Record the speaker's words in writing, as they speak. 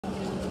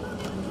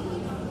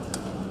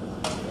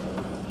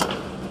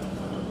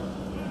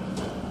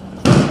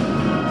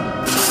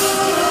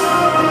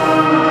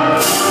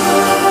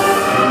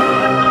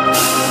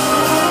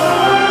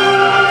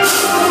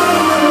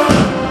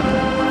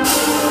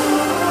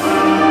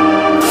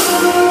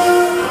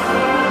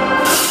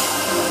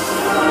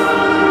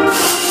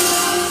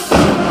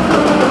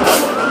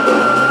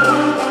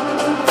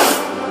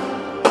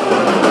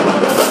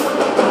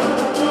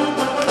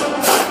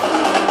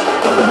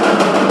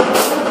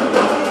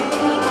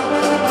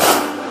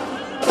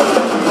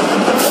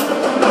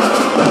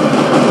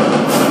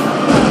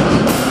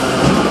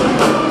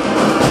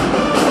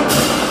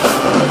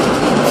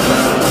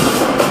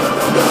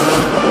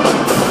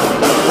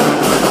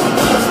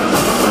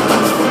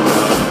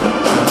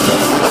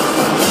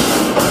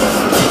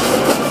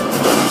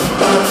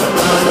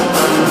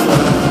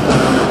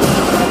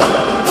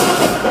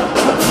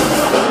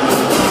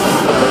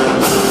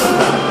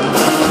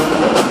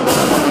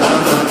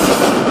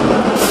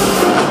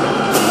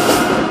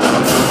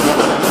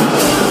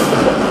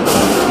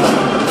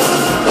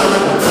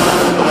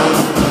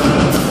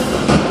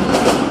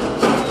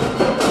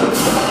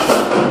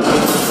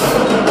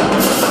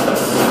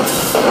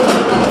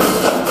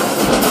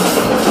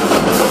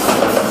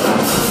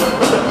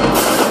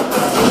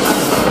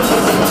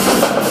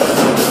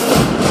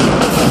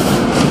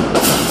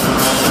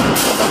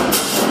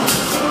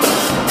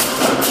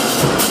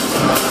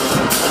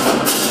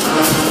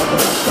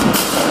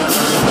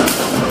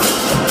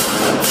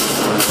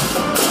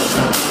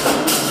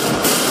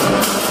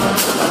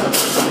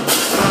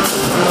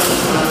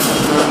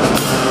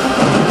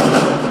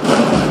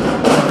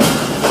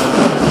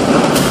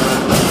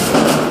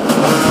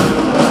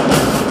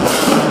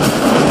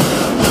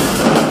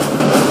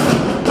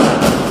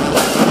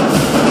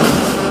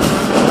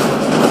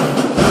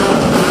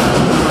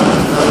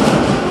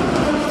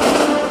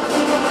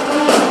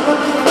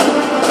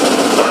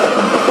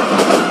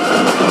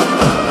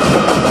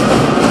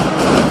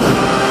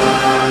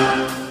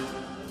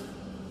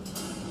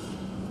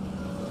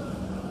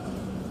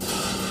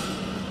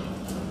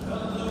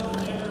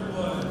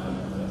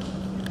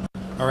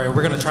All right,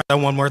 we're going to try that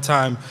one more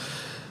time.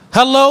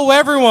 Hello,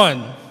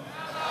 everyone.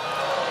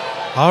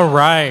 All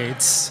right.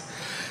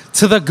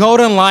 To the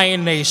Golden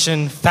Lion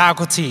Nation,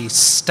 faculty,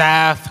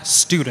 staff,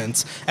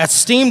 students,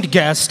 esteemed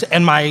guests,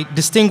 and my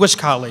distinguished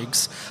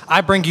colleagues,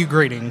 I bring you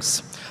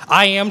greetings.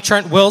 I am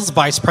Trent Wills,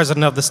 Vice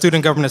President of the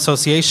Student Government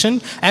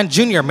Association and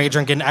junior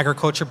majoring in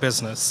agriculture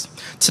business.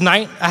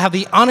 Tonight, I have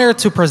the honor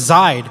to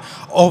preside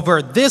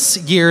over this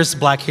year's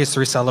Black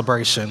History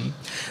celebration.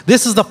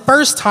 This is the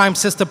first time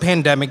since the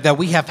pandemic that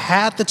we have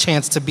had the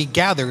chance to be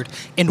gathered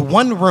in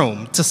one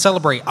room to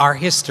celebrate our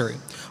history,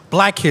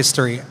 Black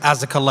history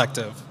as a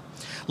collective.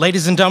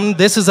 Ladies and gentlemen,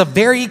 this is a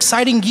very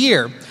exciting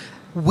year.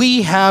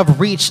 We have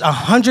reached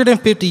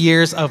 150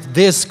 years of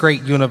this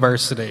great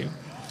university.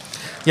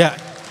 Yeah.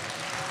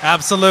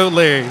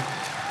 Absolutely.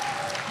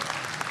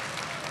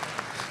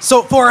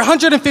 So for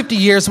 150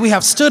 years, we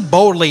have stood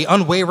boldly,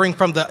 unwavering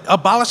from the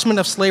abolishment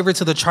of slavery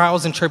to the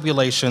trials and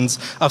tribulations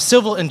of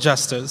civil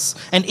injustice,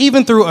 and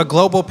even through a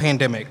global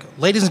pandemic.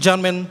 Ladies and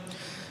gentlemen,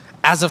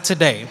 as of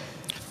today,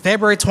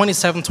 February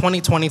 27,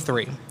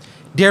 2023,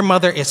 Dear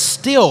Mother is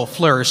still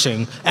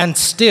flourishing and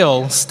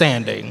still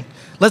standing.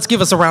 Let's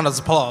give us a round of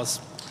applause.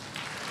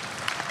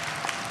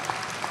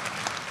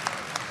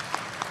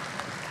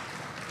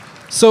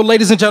 So,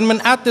 ladies and gentlemen,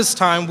 at this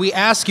time, we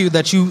ask you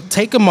that you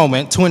take a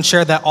moment to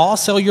ensure that all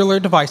cellular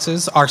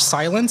devices are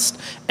silenced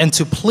and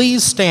to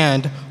please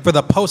stand for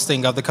the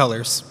posting of the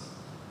colors.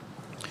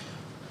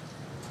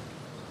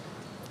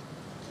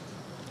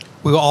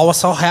 We will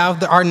also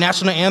have our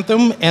national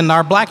anthem and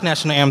our Black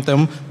national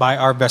anthem by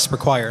our Vesper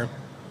Choir.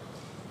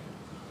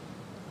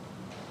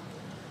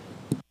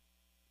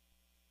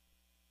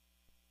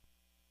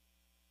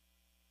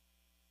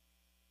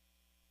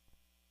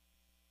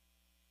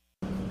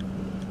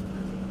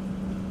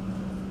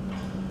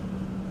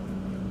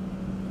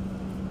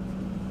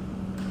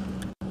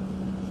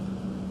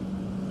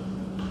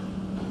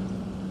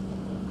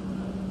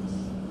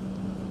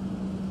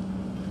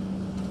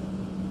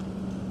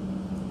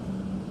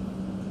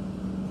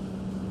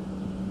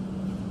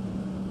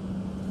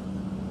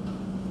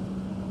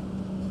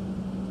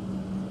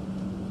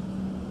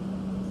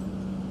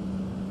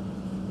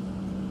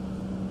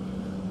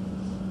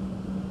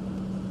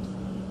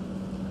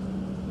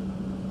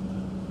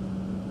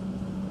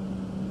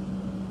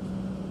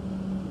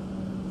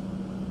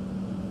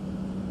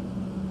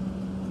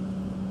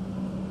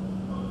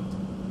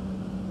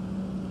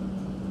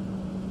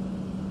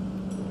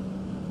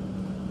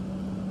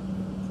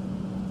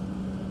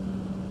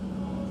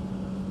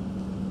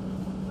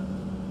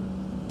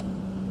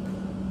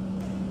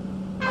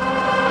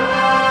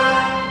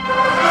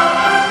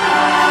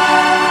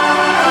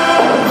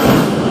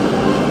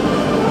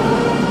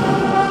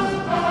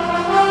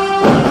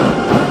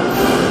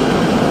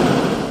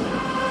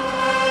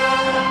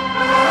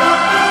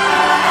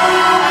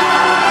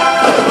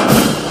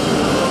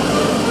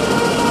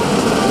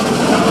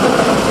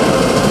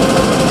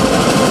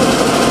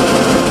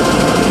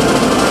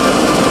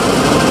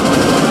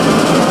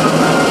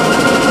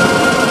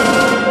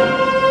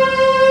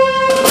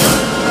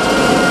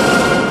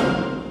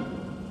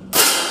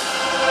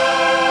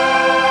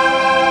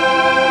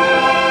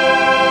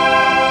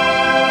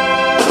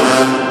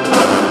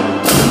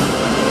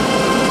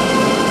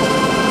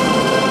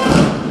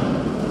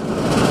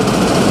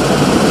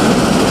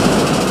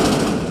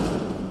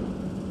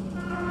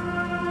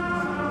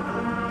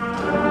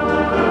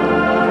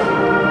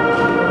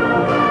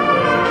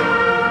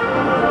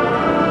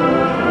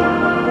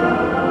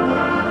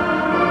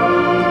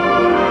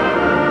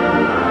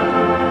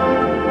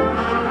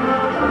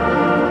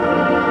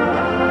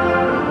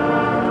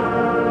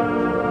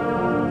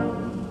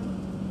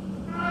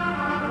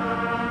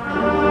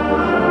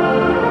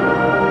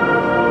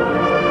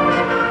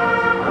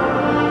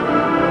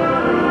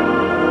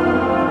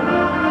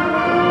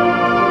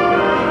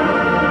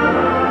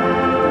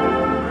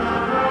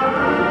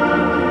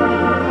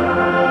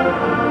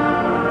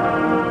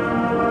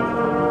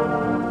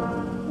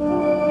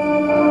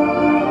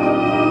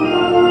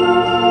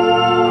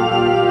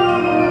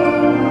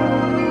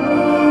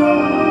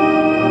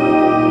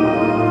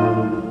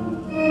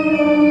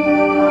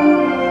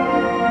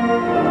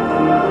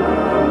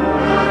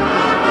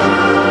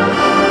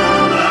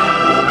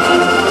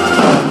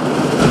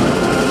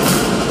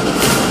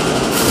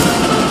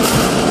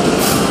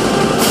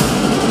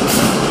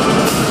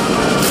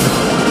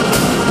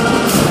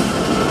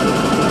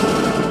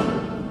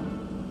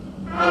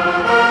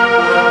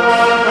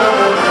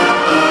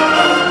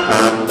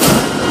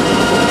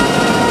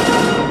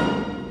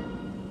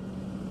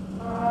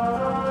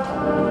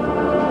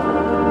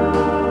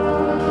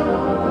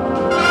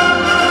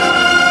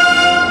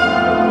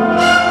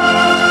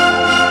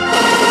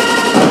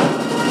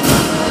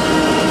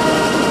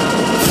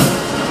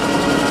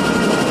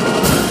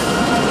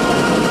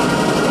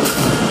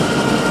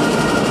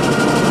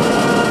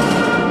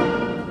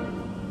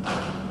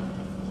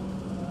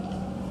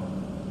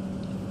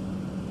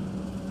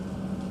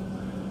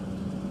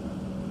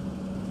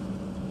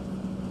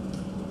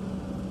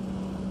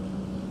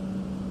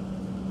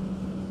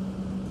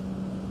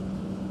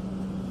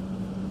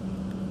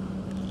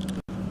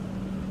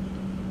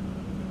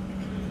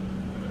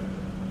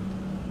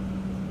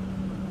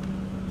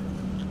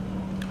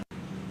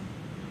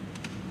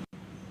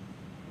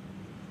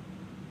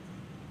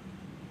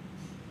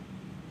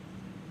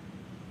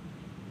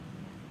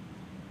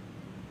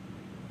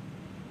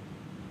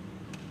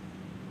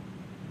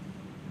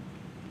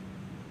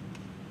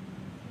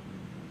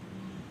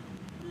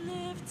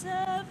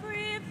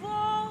 every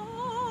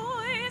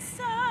voice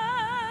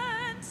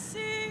and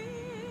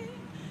sing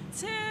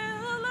till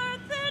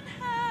earth and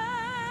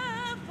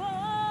heaven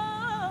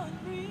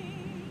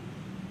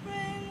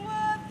ring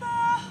with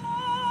the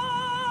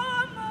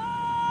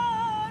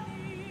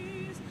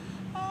harmonies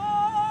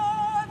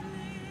of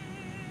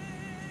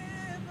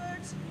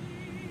liberty.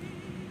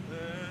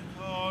 Let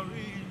our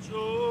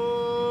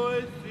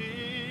rejoicing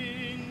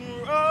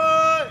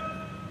rise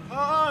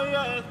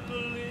high as the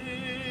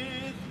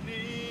listening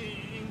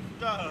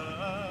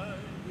sky.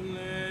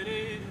 Let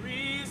it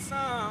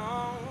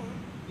resound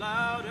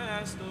loud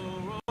as the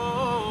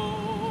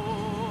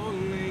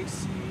rolling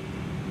sea.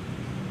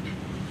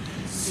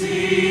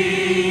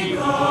 Sing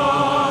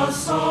a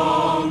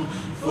song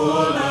full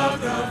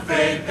of the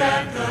faith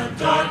that the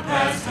dark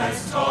past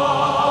has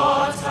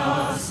taught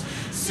us.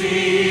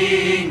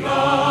 Sing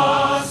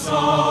a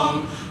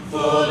song full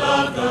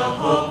of the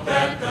hope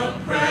that the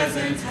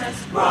present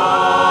has brought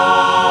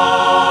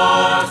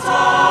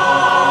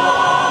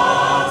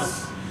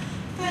us.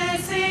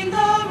 Facing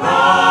the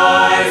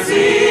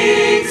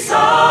rising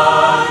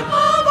sun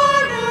of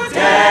our new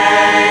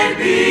day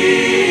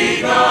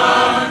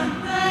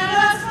begun. Let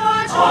us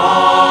march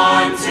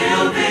on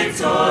till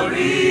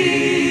victory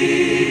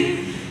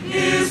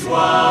is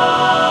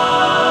won.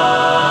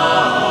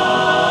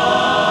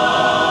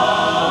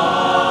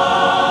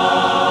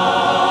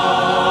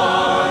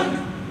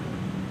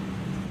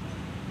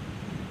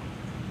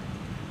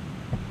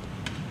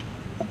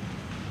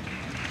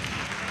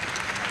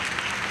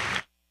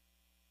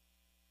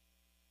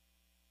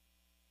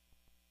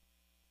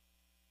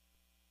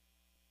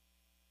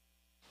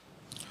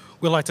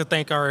 We'd like to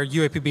thank our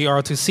UAPB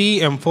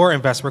ROTC and for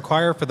Investment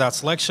Choir for that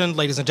selection.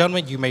 Ladies and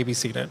gentlemen, you may be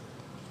seated.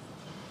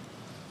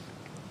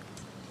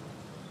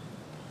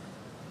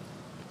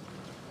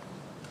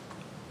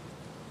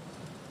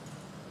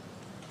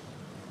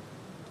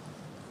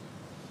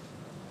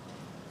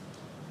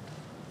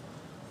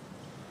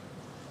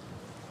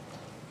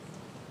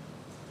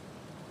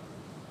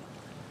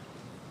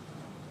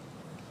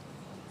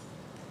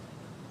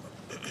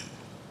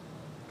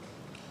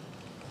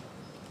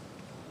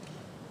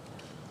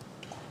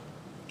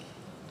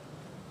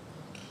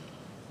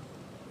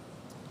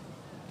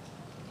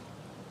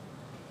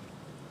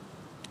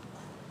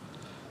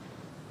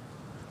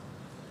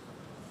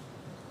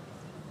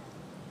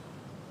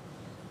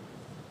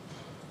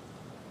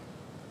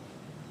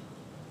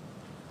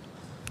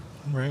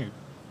 Right.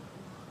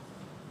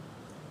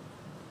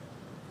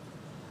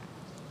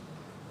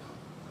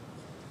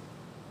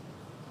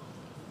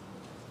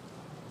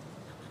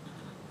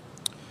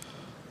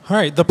 All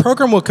right, the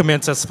program will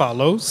commence as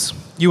follows.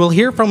 You will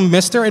hear from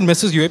Mr. and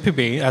Mrs.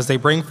 UAPB as they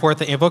bring forth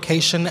the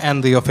invocation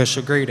and the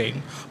official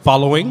greeting.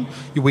 Following,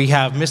 we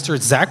have Mr.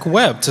 Zach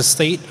Webb to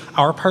state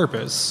our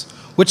purpose,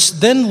 which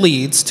then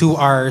leads to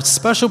our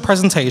special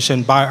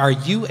presentation by our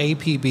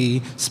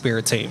UAPB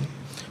Spirit Team.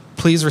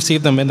 Please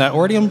receive them in that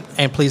order,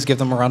 and please give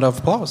them a round of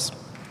applause.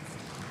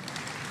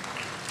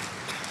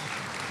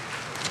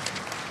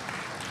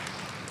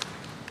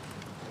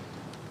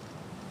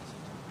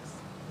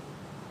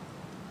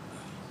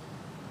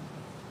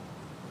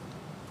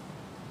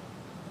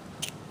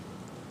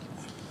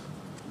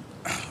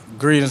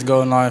 Greetings,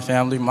 Golden Lion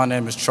family. My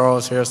name is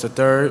Charles Harris III,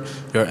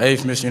 your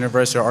 8th Miss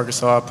University of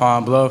Arkansas at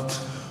Pine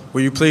Bluff.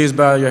 Will you please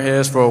bow your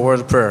heads for a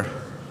word of prayer?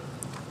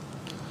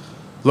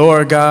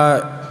 Lord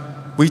God,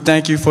 we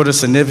thank you for the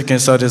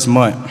significance of this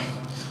month.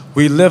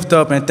 We lift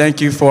up and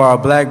thank you for our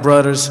black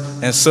brothers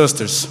and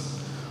sisters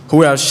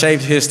who have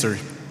shaped history.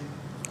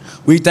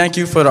 We thank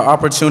you for the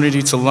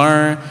opportunity to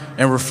learn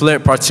and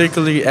reflect,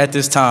 particularly at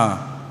this time,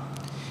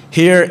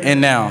 here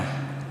and now.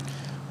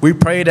 We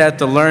pray that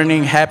the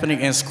learning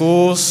happening in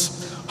schools,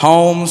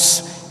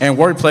 homes, and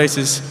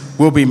workplaces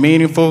will be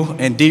meaningful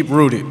and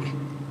deep-rooted.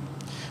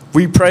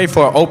 We pray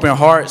for open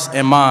hearts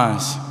and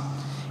minds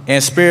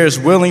and spirits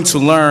willing to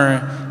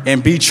learn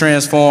and be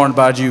transformed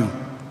by you.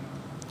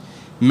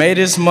 May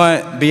this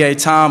month be a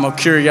time of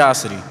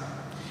curiosity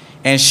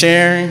and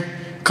sharing,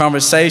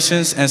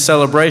 conversations and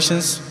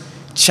celebrations,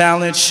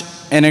 challenge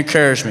and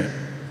encouragement.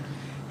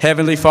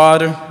 Heavenly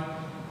Father,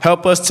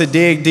 help us to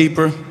dig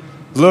deeper,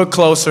 look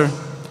closer,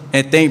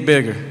 and think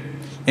bigger.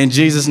 In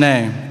Jesus'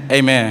 name,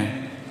 amen.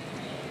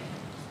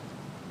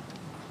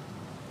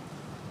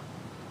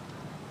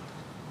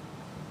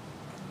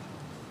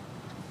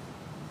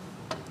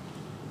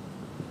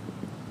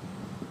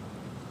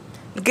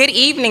 Good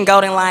evening,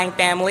 Golden Lion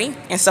family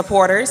and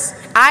supporters.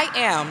 I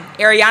am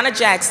Ariana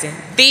Jackson,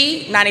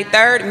 the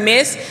 93rd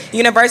Miss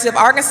University of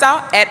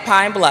Arkansas at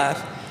Pine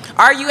Bluff.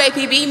 Our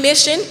UAPB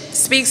mission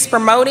speaks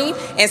promoting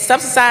and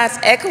subsidized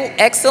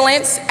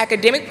excellence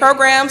academic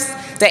programs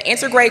that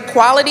integrate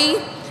quality,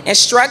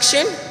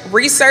 instruction,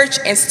 research,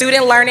 and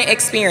student learning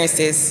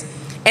experiences.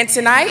 And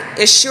tonight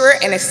is sure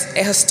a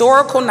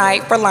historical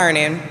night for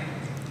learning.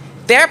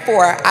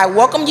 Therefore, I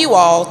welcome you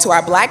all to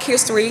our Black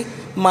History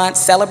Month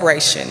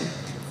celebration,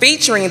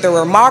 featuring the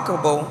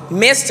remarkable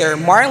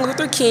Mr. Martin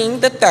Luther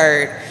King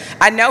III.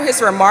 I know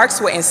his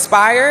remarks will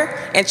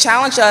inspire and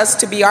challenge us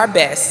to be our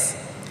best.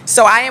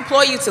 So I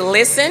implore you to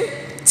listen,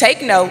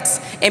 take notes,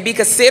 and be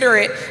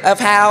considerate of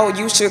how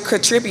you should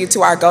contribute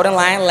to our Golden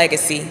Lion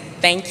legacy.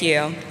 Thank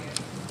you.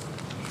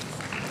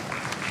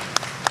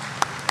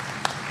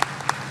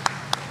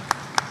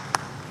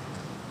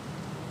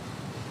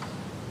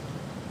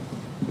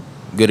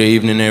 Good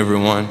evening,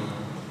 everyone.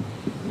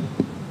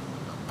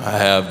 I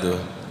have the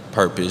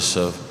purpose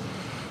of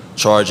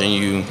charging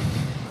you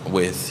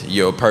with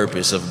your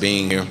purpose of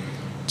being here.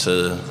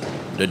 To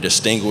the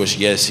distinguished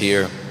guests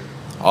here,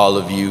 all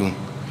of you,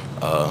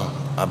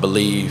 I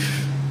believe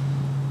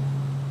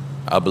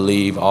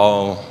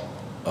all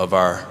of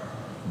our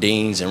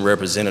deans and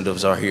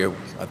representatives are here.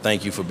 I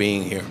thank you for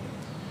being here.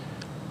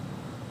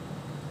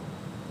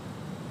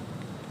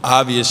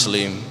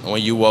 Obviously,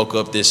 when you woke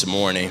up this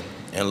morning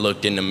and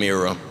looked in the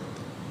mirror,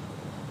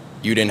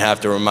 you didn't have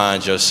to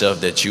remind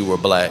yourself that you were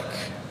black.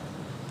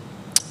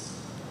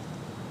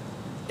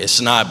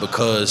 It's not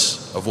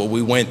because of what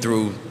we went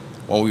through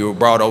when we were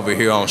brought over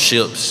here on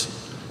ships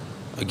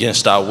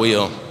against our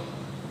will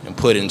and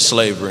put in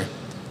slavery.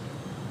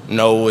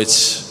 No,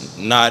 it's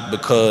not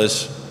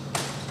because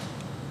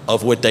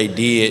of what they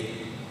did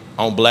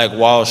on Black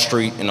Wall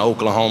Street in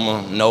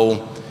Oklahoma.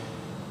 No,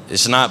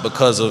 it's not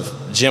because of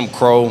Jim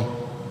Crow,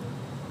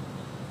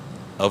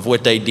 of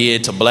what they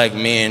did to black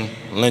men,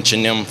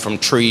 lynching them from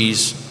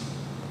trees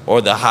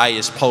or the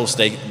highest post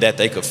that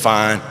they could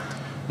find.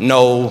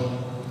 No,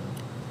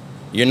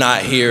 you're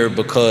not here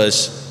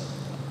because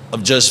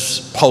of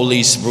just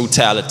police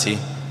brutality.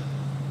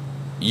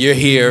 You're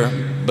here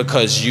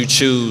because you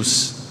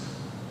choose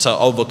to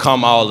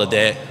overcome all of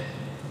that.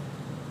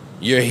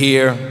 You're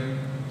here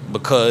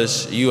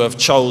because you have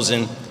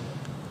chosen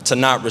to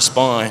not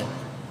respond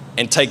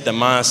and take the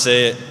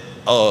mindset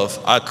of,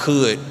 I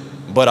could,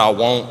 but I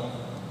won't.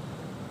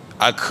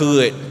 I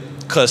could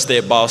cuss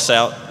that boss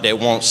out that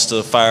wants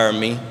to fire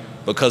me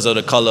because of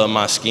the color of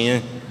my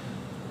skin.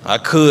 I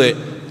could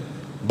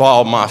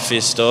ball my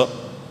fist up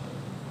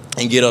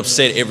and get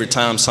upset every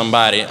time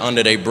somebody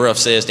under their breath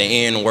says the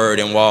N-word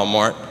in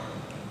Walmart.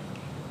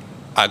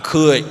 I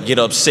could get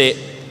upset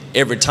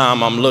every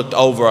time I'm looked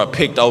over or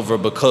picked over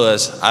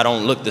because I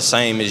don't look the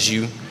same as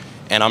you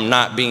and I'm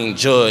not being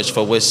judged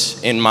for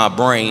what's in my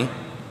brain.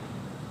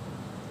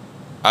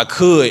 I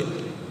could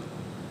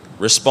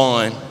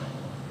respond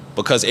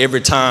because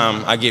every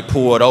time I get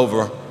pulled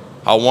over,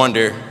 I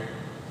wonder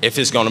if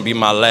it's gonna be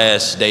my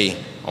last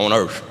day on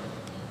earth.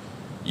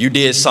 You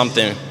did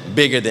something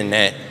bigger than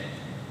that.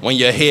 When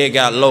your head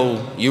got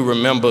low, you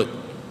remembered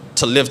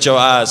to lift your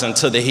eyes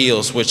unto the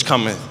hills, which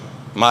cometh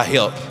my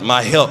help.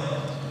 My help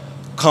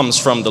comes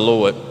from the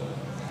Lord.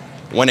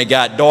 When it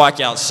got dark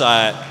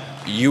outside,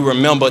 you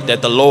remembered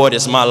that the Lord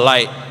is my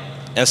light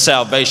and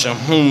salvation.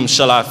 Whom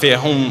shall I fear?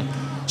 Whom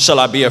shall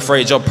I be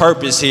afraid? Your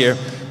purpose here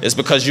is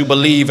because you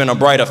believe in a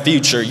brighter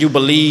future. You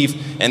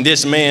believe in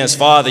this man's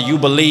father. You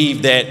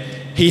believe that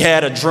he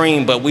had a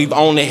dream, but we've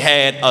only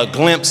had a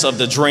glimpse of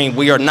the dream.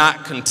 We are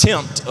not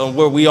content of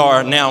where we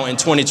are now in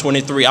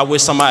 2023. I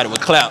wish somebody would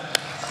clap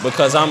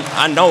because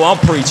I know I'm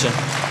preaching.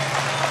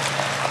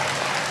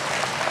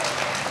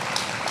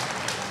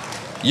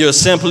 You're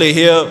simply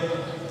here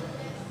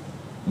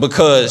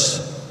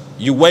because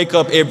you wake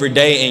up every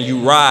day and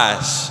you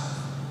rise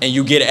and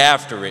you get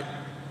after it,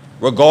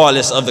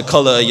 regardless of the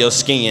color of your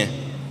skin.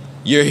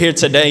 You're here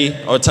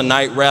today, or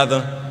tonight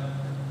rather,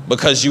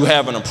 because you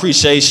have an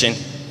appreciation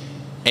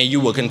and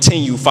you will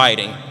continue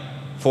fighting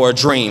for a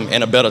dream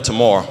and a better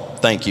tomorrow.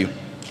 Thank you.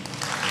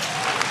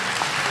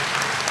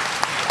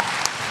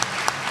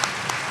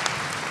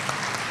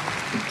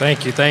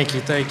 Thank you, thank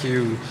you, thank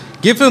you.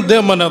 Give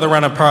them another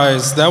round of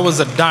applause. That was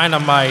a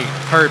dynamite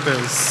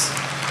purpose.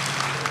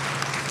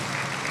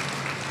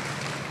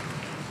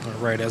 All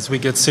right, as we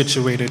get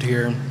situated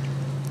here.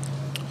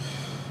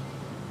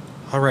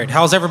 All right,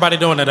 how's everybody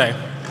doing today?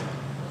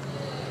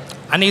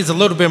 I need a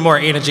little bit more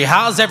energy.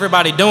 How's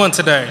everybody doing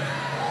today?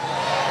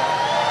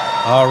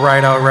 All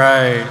right, all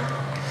right.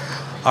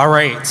 All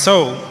right,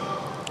 so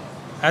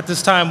at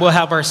this time, we'll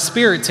have our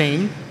spirit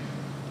team.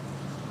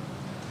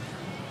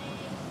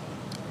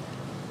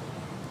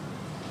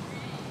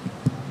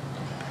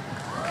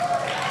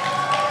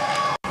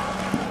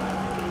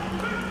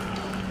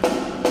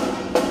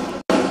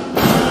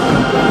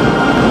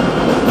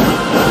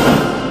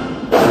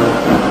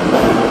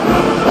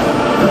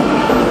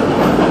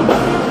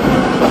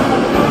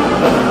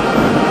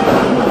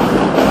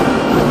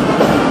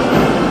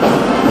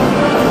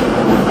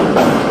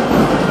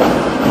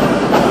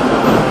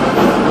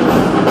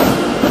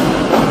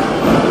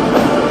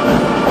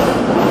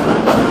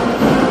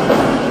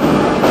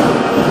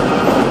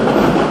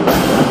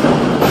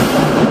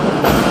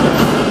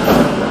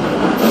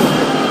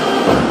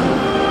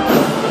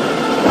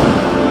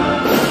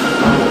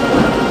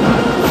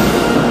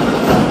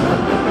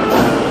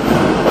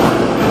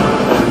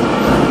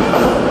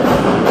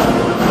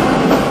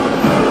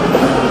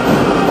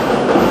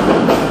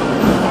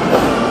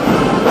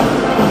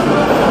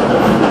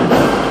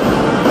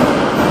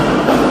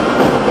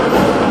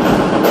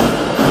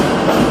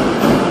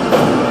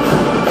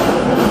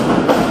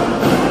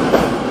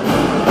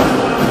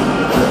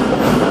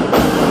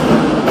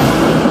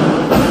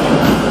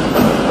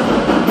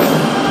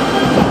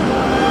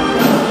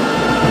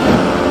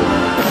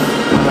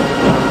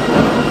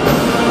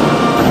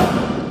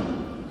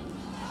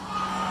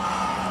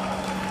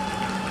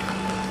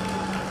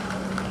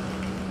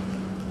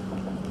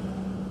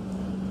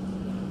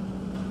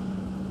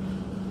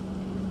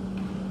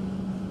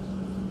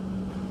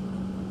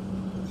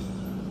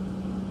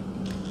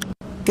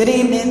 Good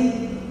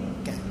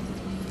evening. Okay.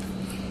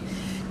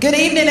 Good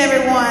evening,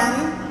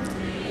 everyone.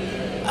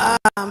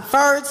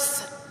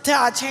 First, to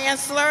our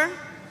Chancellor,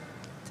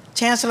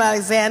 Chancellor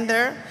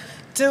Alexander,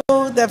 to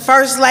the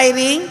First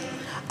Lady,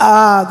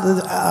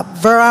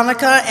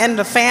 Veronica, and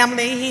the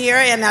family here,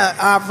 and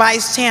our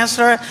Vice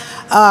Chancellor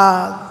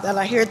that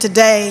are here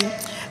today.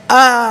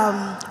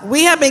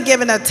 We have been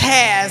given a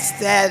task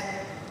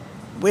that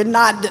we're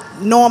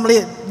not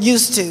normally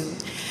used to.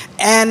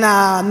 And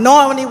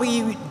normally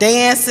we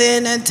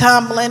dancing and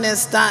tumbling and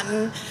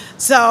stunting.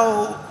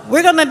 So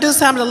we're gonna do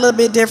something a little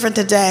bit different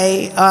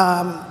today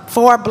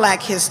for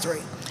Black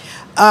History.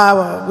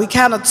 We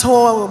kind of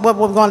toyed with what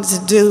we're going to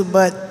do,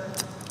 but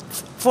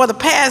for the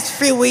past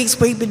few weeks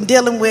we've been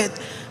dealing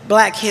with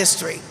Black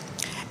history.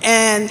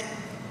 And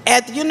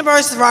at the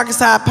University of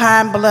Arkansas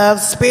Pine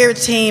Bluff Spirit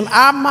Team,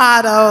 our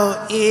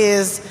motto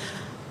is,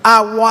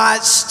 I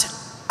watched,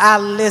 I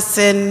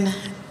listened,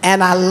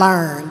 and I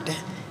learned.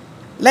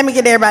 Let me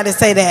get everybody to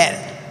say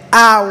that.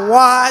 I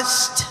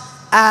watched,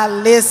 I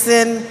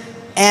listened,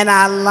 and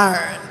I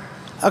learned.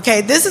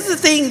 Okay, this is the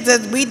thing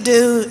that we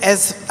do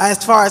as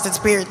far as the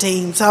Spirit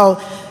Team.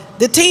 So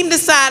the team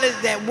decided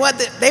that what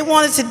they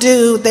wanted to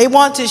do, they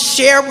wanted to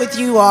share with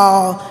you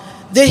all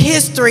the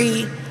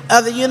history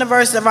of the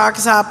University of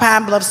Arkansas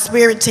Pine Bluff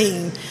Spirit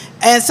Team.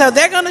 And so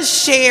they're gonna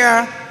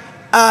share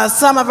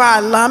some of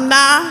our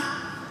alumni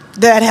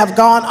that have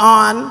gone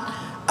on,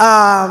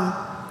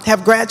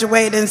 have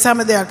graduated, and some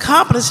of their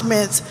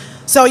accomplishments.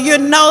 So you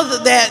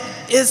know that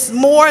it's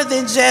more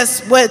than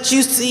just what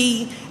you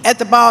see at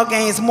the ball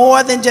games,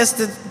 more than just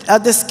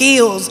the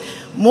skills,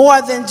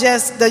 more than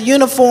just the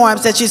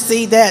uniforms that you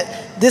see,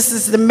 that this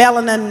is the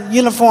melanin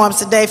uniforms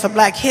today for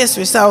Black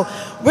history. So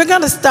we're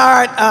gonna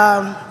start,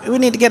 we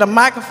need to get a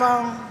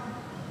microphone,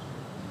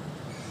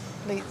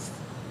 please.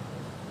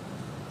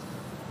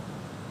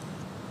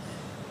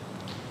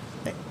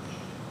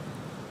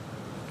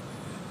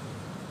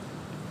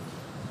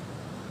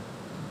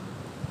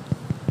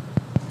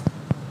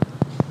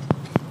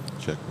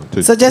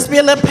 So just be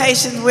a little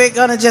patient. We're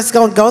gonna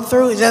go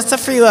through just a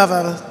few of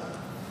them.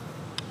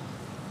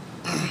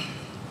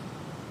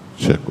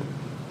 Check.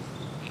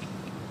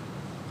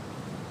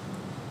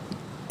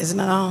 Isn't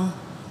it on?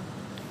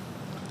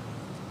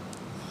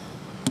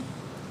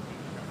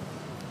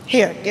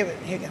 Here, give it.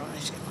 Here you go.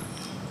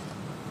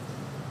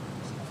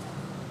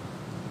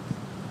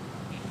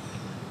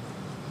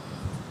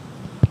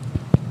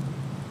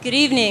 Good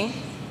evening.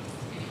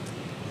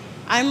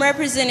 I'm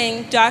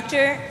representing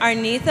Dr.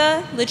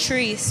 Arnitha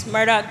Latrice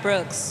Murdoch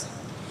Brooks.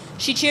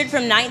 She cheered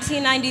from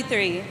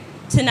 1993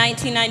 to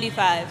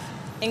 1995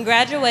 and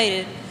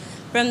graduated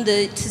from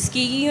the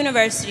Tuskegee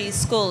University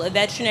School of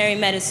Veterinary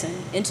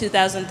Medicine in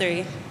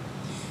 2003.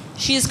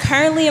 She is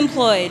currently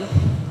employed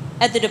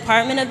at the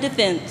Department of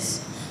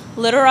Defense,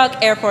 Little Rock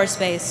Air Force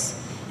Base,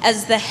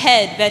 as the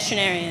head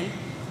veterinarian.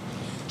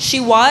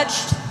 She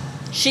watched,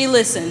 she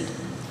listened,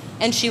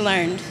 and she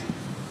learned.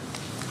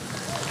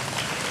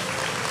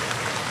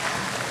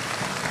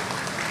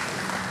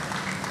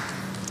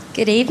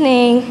 Good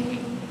evening.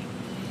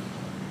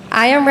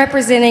 I am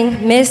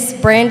representing Miss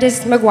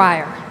Brandis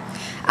McGuire.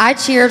 I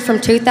cheered from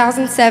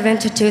 2007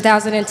 to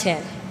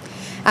 2010.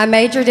 I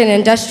majored in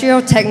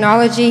industrial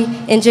technology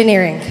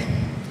engineering.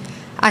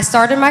 I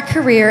started my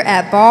career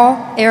at Ball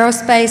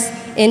Aerospace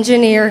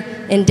Engineer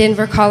in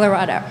Denver,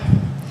 Colorado.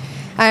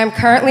 I am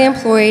currently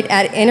employed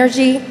at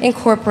Energy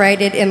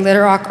Incorporated in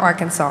Little Rock,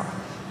 Arkansas.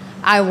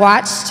 I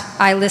watched,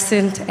 I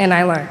listened, and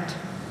I learned.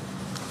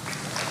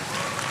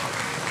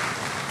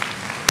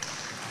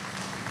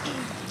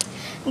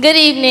 Good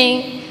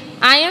evening.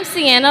 I am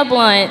Sienna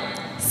Blunt.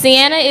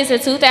 Sienna is a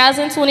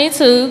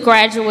 2022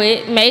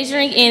 graduate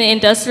majoring in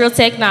industrial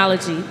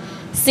technology.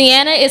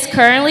 Sienna is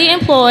currently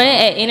employed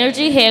at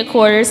Energy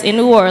Headquarters in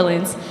New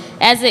Orleans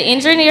as the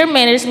Engineer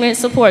Management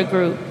Support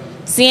Group.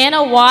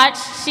 Sienna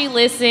watched, she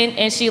listened,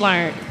 and she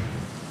learned.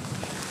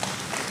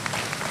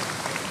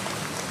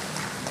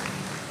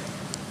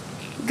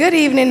 Good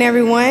evening,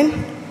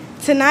 everyone.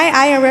 Tonight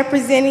I am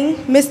representing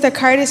Mr.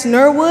 Curtis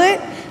Norwood.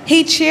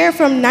 He chaired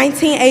from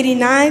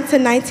 1989 to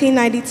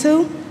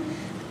 1992,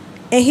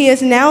 and he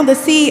is now the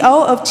CEO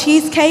of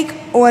Cheesecake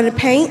on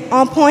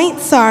Point,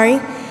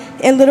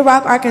 in Little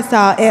Rock,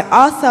 Arkansas, and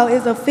also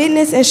is a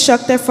fitness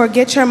instructor for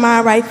Get Your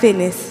Mind Right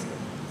Fitness.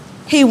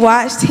 He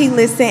watched, he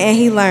listened, and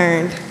he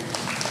learned.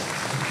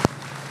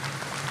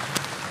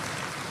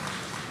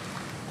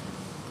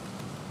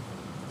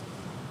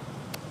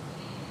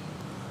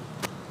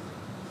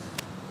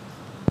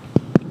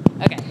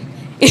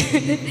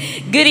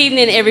 Good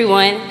evening,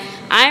 everyone.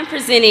 I'm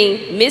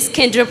presenting Miss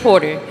Kendra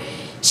Porter.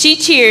 She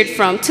cheered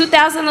from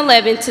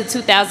 2011 to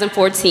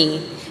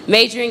 2014,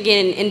 majoring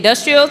in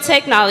industrial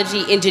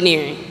technology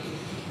engineering.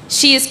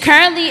 She is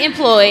currently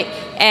employed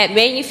at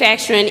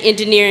Manufacturing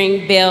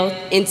Engineering Bell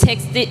in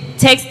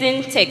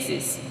Texton,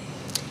 Texas.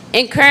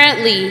 And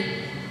currently,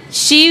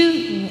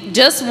 she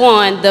just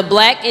won the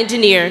Black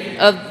Engineer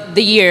of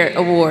the Year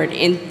award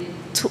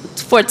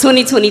for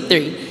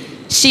 2023.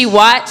 She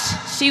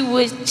watched, she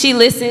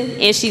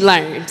listened, and she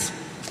learned.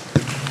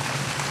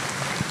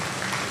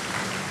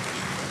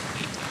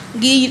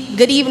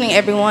 Good evening,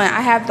 everyone.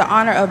 I have the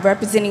honor of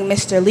representing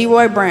Mr.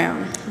 Leroy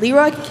Brown.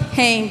 Leroy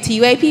came to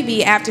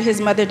UAPB after his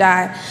mother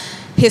died.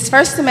 His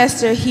first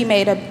semester, he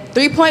made a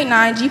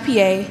 3.9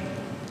 GPA.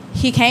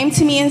 He came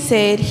to me and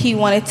said he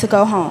wanted to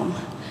go home.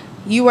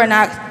 You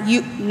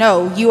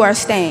are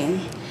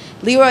staying.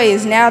 Leroy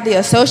is now the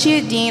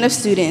Associate Dean of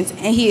Students,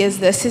 and he is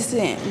the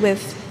assistant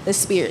with the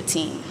Spirit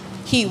team.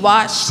 He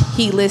watched,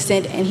 he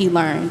listened, and he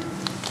learned.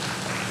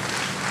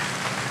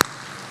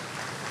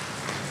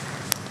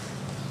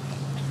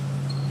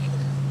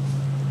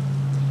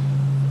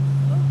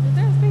 Is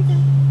there a speaker?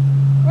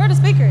 Where the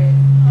speaker at?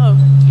 Oh,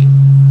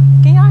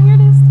 can y'all hear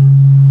this?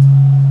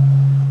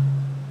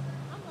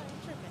 I'm like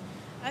tripping.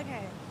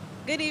 Okay.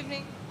 Good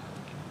evening.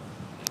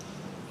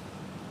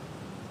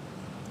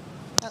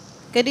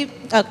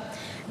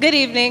 Good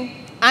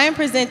evening. I am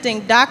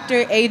presenting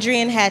Dr.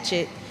 Adrienne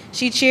Hatchett.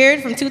 She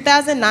chaired from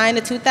 2009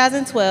 to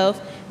 2012,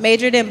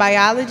 majored in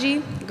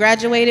biology,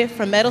 graduated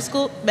from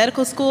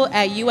medical school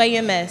at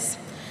UAMS.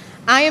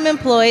 I am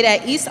employed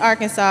at East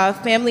Arkansas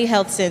Family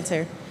Health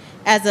Center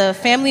as a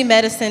family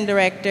medicine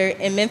director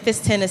in Memphis,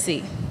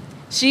 Tennessee.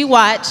 She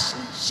watched,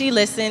 she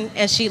listened,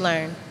 and she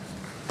learned.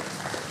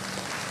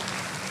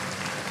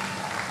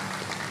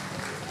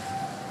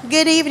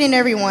 Good evening,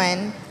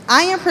 everyone.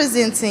 I am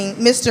presenting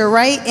Mr.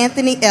 Ray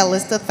Anthony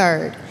Ellis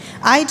III.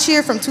 I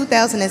chaired from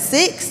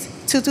 2006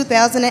 to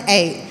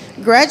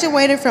 2008,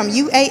 graduated from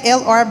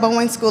UALR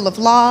Bowen School of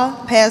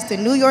Law, passed the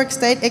New York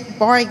State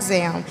Bar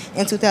exam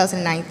in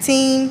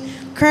 2019,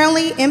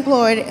 currently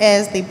employed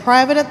as the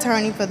private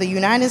attorney for the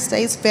United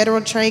States Federal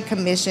Trade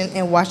Commission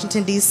in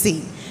Washington,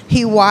 D.C.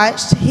 He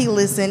watched, he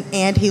listened,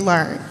 and he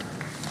learned.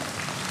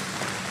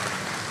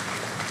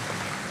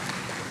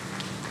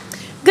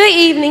 Good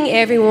evening,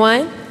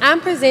 everyone. I'm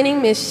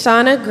presenting Ms.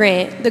 Shauna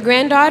Grant, the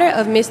granddaughter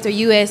of Mr.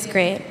 U.S.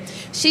 Grant.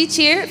 She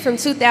chaired from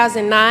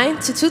 2009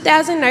 to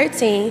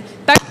 2013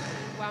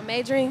 while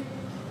majoring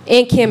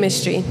in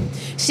chemistry.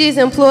 She is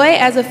employed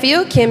as a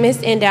field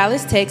chemist in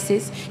Dallas,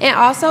 Texas, and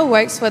also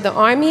works for the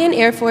Army and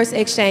Air Force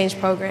Exchange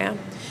Program.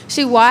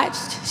 She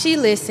watched, she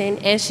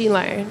listened, and she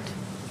learned.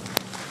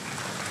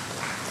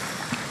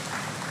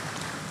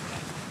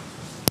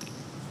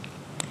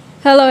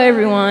 Hello,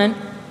 everyone.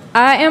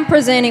 I am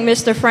presenting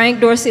Mr.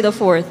 Frank Dorsey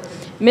IV.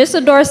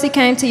 Mr. Dorsey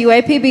came to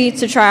UAPB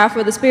to try out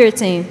for the Spirit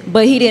team,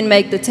 but he didn't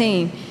make the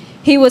team.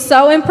 He was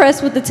so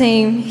impressed with the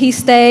team, he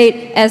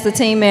stayed as the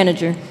team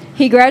manager.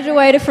 He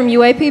graduated from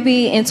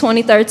UAPB in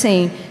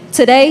 2013.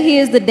 Today, he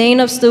is the Dean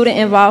of Student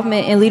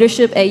Involvement and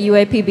Leadership at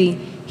UAPB.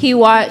 He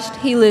watched,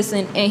 he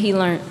listened, and he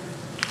learned.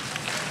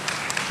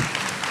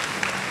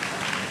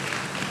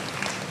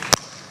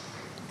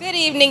 Good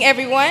evening,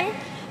 everyone.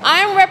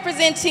 I am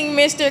representing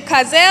Mr.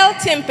 Kazel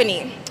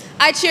Timpani.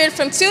 I chaired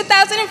from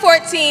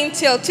 2014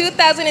 till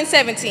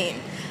 2017.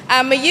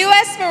 I'm a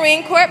U.S.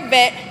 Marine Corps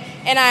vet,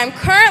 and I am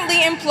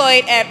currently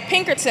employed at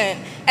Pinkerton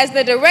as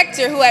the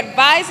director who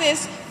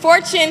advises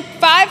Fortune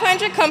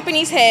 500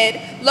 companies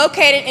head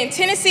located in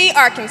Tennessee,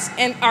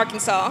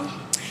 Arkansas.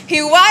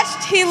 He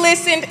watched, he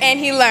listened, and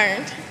he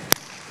learned.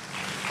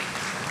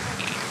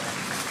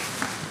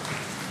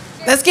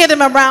 Let's give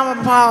him a round of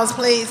applause,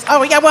 please. Oh,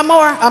 we got one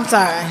more? I'm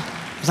sorry.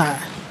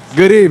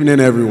 Good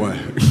evening,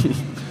 everyone.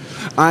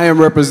 I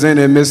am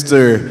representing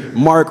Mr.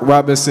 Mark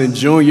Robinson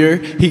Jr.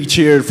 He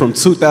chaired from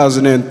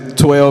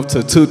 2012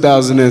 to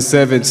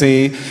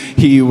 2017.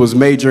 He was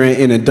majoring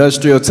in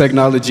industrial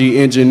technology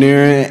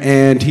engineering,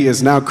 and he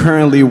is now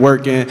currently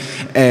working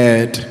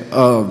at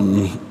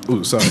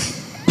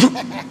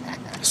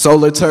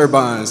Solar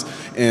Turbines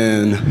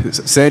in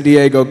San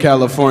Diego,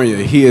 California.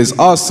 He is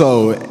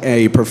also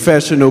a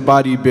professional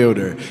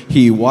bodybuilder.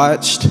 He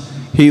watched,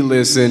 he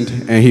listened,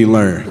 and he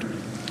learned.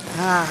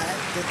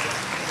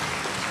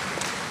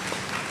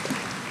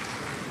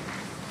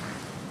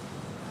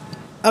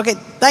 Okay,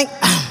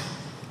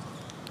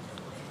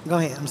 go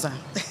ahead, I'm sorry.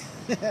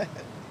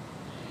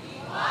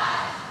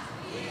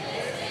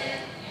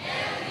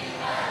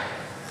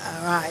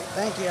 All right,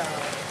 thank you all.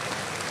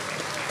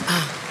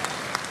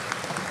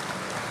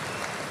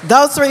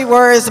 Those three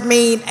words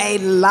mean a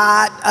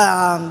lot.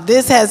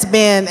 This has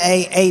been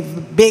a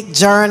big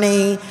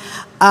journey.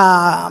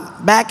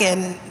 Back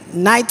in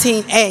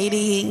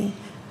 1980,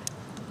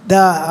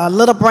 the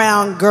little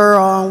brown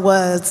girl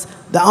was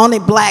the only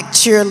black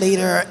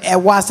cheerleader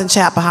at Watson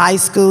Chapel High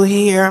School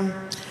here.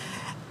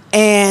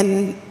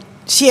 And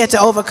she had to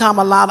overcome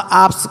a lot of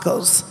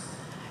obstacles.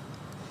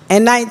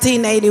 In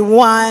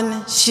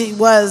 1981, she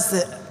was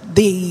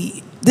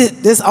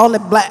this only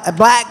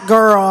black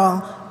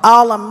girl,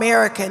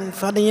 All-American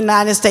for the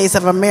United States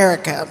of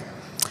America.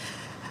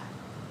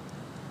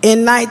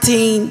 In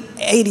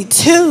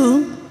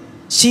 1982,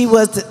 she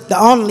was the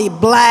only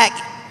black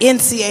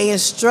NCAA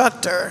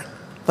instructor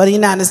for the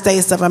United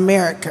States of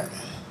America.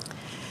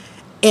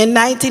 In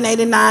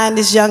 1989,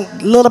 this young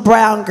little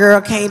brown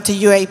girl came to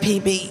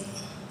UAPB,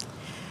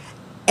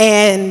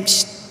 and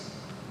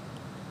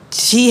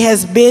she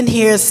has been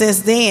here since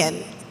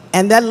then,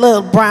 and that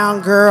little brown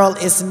girl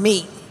is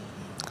me.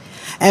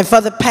 And for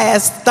the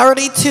past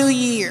 32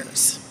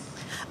 years,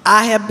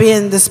 I have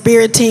been the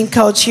spirit team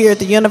coach here at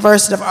the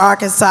University of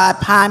Arkansas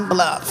at Pine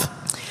Bluff.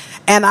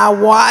 And I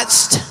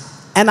watched,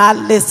 and I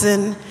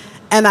listened,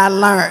 and I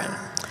learned.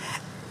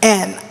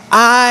 And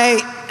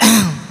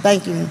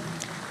thank you.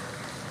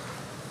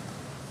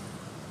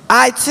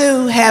 I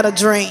too had a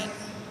dream.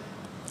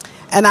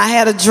 And I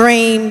had a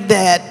dream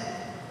that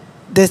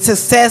the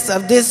success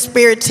of this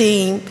spirit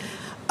team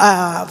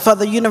for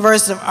the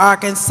University of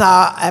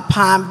Arkansas at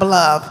Pine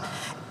Bluff.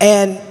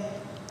 And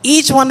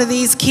each one of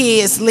these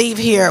kids leave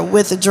here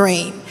with a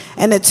dream.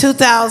 And in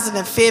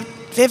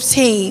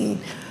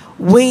 2015,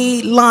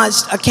 we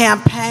launched a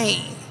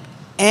campaign.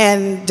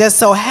 And just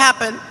so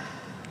happened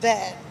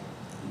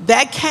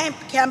that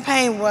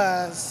campaign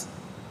was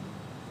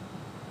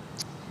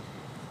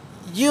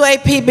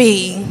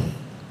UAPB,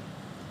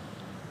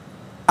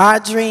 our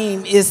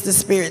dream is the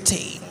spirit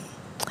team.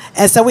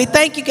 And so we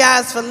thank you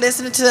guys for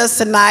listening to us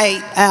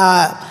tonight.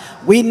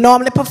 We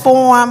normally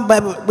perform,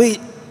 but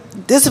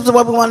this is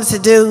what we wanted to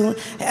do,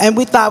 and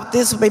we thought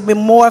this would be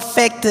more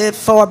effective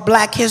for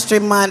Black History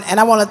Month. And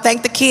I want to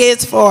thank the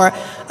kids for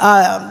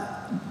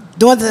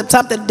doing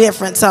something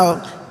different.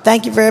 So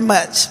thank you very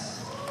much.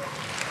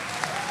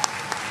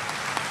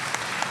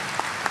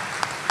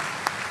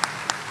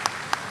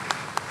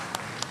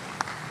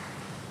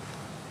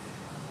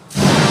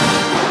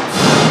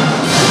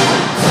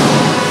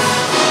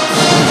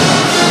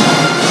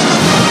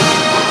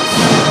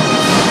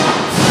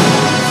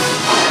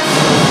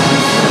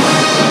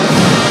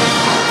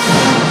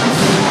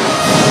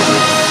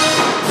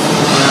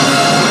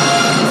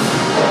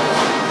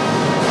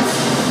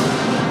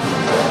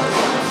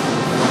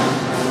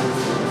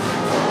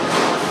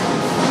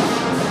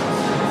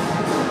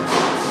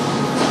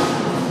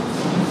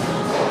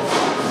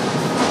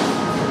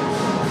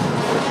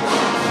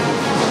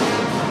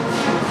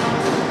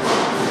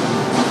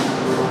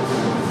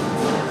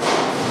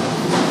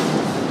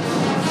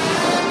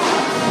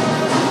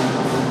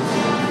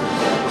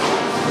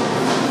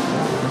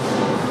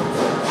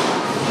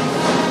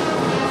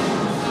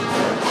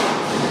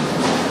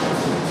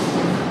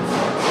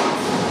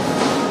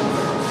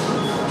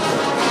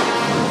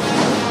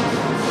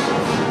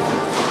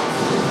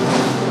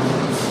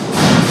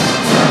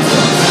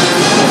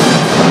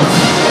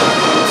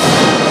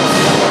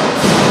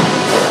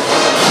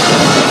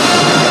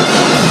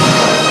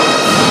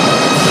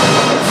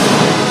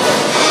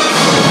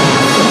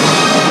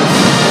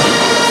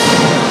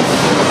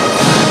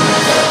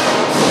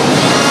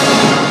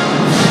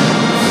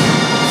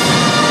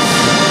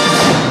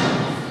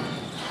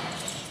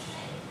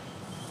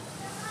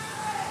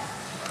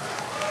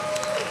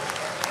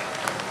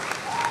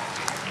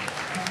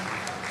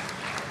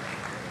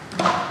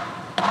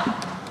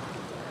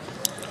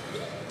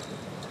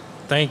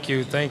 Thank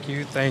you, thank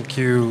you, thank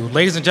you.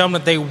 Ladies and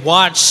gentlemen, they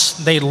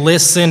watched, they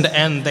listened,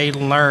 and they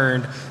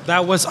learned.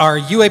 That was our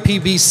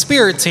UAPB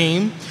spirit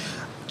team.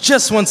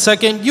 Just one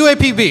second.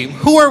 UAPB,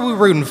 who are we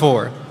rooting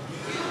for?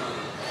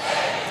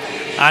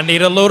 I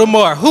need a little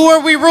more. Who are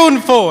we rooting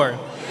for?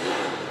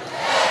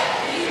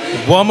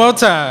 One more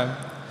time.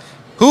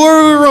 Who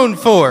are we rooting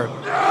for?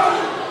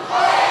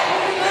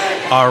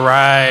 All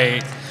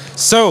right.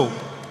 So,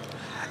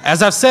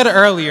 as I've said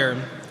earlier,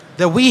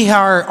 that we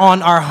are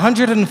on our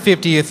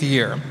 150th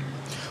year.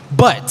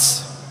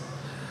 But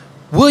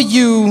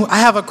I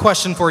have a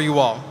question for you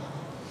all.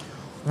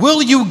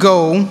 Will you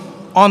go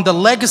on the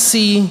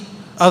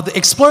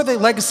explore the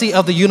legacy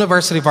of the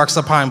University of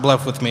Arkansas Pine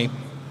Bluff with me?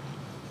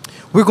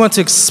 We're going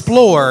to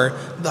explore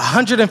the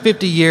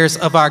 150 years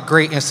of our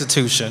great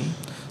institution.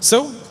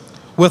 So,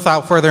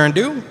 without further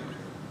ado,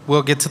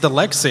 we'll get to the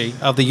legacy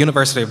of the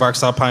University of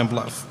Arkansas Pine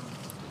Bluff.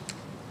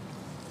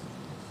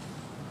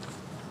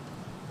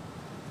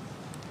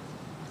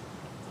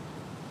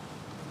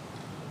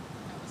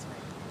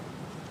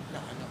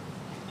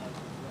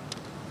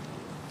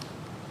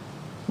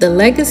 The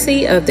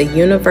legacy of the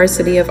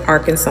University of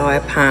Arkansas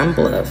at Pine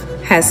Bluff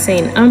has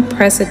seen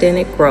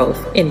unprecedented growth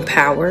in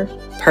power,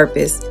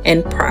 purpose,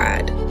 and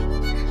pride.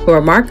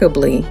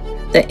 Remarkably,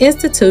 the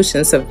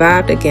institution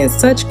survived against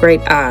such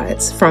great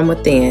odds from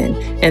within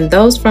and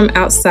those from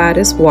outside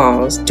its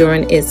walls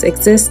during its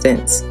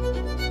existence.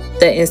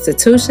 The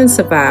institution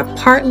survived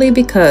partly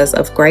because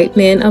of great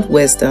men of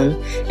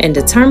wisdom and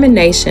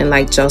determination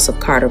like Joseph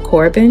Carter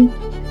Corbin,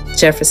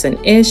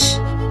 Jefferson Ish,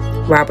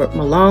 Robert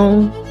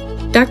Malone,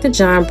 Dr.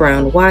 John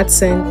Brown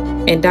Watson,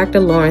 and Dr.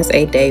 Lawrence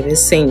A.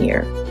 Davis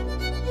Sr.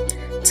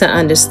 To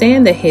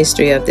understand the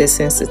history of this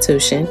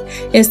institution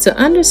is to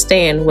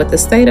understand what the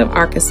state of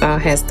Arkansas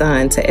has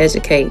done to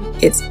educate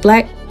its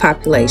Black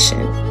population.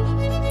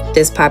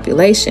 This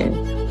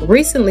population,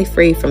 recently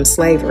freed from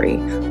slavery,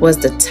 was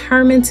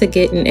determined to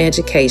get an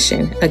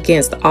education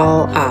against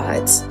all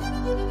odds.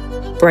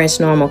 Branch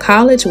Normal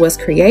College was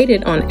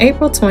created on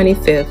April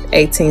 25,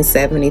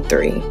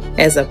 1873,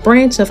 as a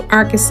branch of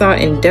Arkansas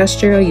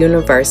Industrial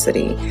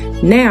University,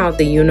 now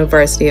the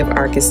University of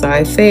Arkansas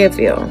at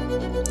Fayetteville.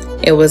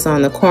 It was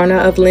on the corner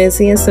of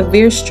Lindsay and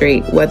Sevier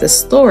Street where the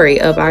story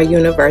of our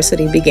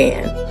university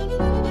began.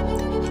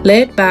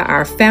 Led by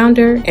our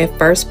founder and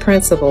first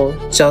principal,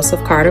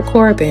 Joseph Carter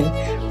Corbin,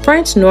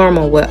 French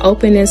Normal will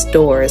open its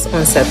doors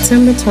on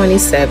September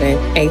 27,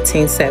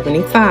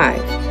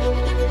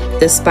 1875.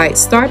 Despite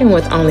starting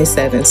with only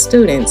 7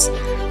 students,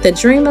 the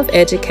dream of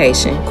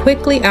education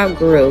quickly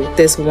outgrew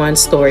this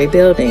one-story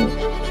building.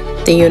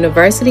 The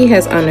university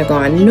has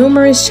undergone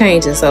numerous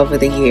changes over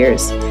the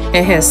years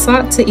and has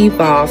sought to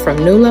evolve from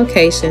new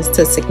locations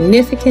to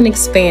significant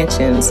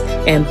expansions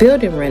and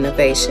building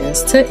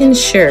renovations to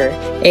ensure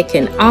it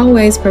can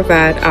always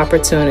provide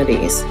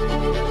opportunities.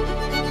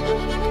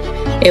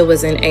 It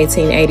was in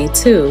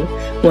 1882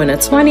 when a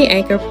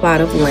 20-acre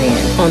plot of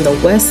land on the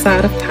west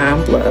side of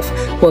Pine Bluff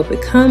would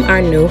become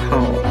our new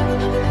home.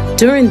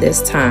 During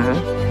this time,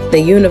 the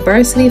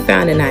university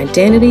found an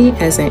identity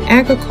as an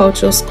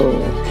agricultural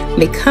school,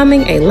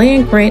 becoming a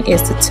land-grant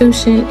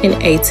institution in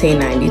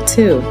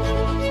 1892.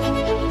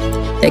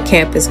 The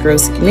campus grew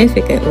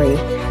significantly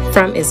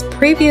from its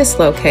previous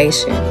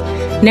location,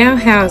 now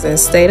housing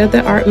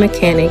state-of-the-art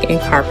mechanic and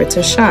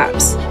carpenter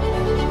shops.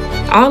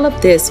 All of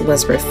this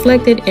was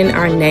reflected in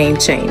our name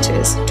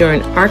changes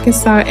during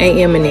Arkansas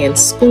A&M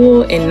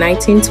School in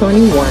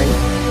 1921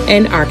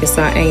 and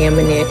Arkansas A&M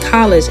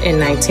College in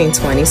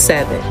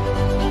 1927.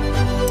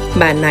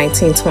 By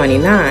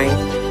 1929,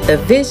 the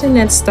vision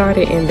that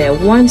started in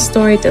that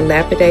one-story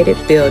dilapidated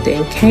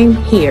building came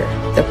here,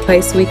 the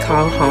place we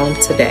call home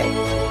today.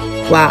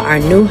 While our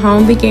new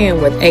home began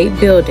with 8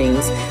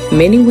 buildings,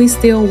 many we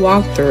still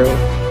walk through,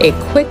 it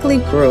quickly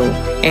grew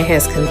and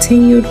has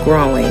continued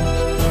growing.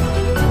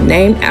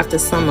 Named after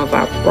some of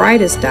our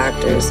brightest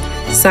doctors,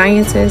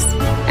 scientists,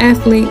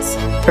 athletes,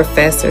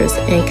 professors,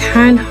 and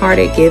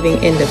kind-hearted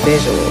giving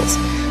individuals,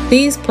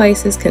 these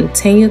places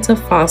continue to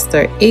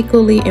foster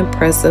equally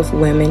impressive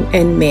women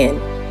and men.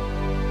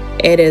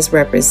 It is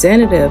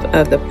representative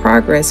of the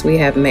progress we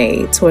have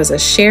made towards a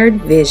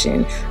shared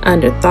vision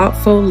under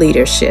thoughtful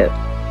leadership.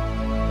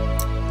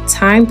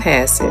 Time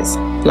passes,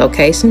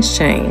 locations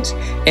change,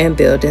 and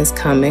buildings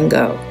come and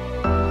go.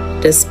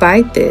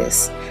 Despite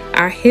this,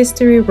 our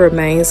history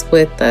remains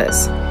with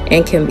us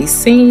and can be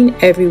seen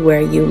everywhere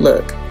you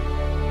look.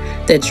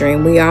 The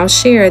dream we all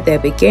shared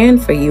that began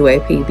for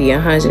UAPB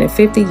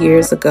 150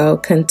 years ago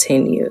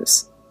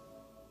continues.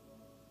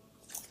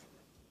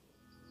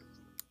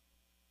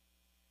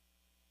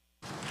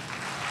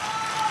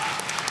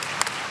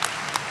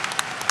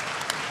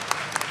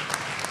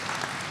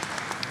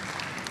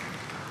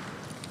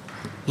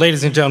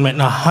 Ladies and gentlemen,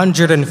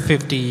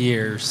 150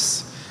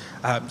 years.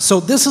 So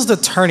this is the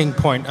turning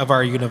point of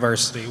our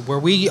university, where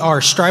we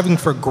are striving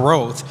for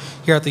growth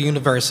here at the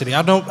university.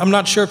 I'm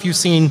not sure if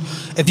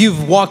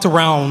you've walked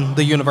around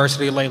the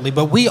university lately,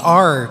 but we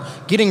are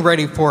getting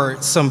ready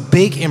for some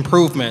big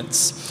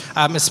improvements,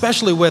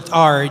 especially with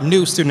our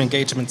new Student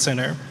Engagement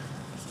Center.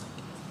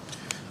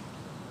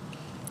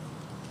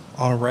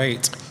 All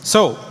right,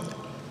 so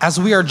as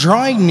we are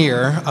drawing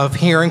near of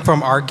hearing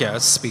from our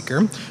guest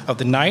speaker of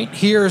the night,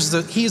 he is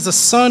the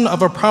son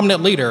of a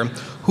prominent leader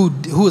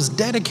who has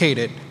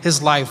dedicated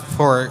his life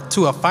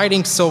to a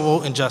fighting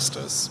civil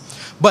injustice.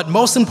 But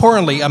most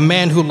importantly, a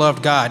man who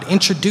loved God.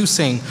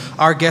 Introducing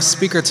our guest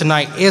speaker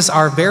tonight is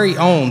our very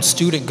own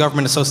Student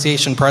Government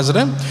Association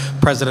President,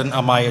 President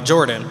Amaya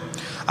Jordan.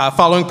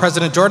 Following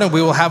President Jordan,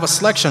 we will have a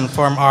selection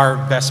from our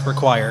Vesper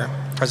Choir.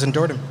 President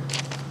Jordan.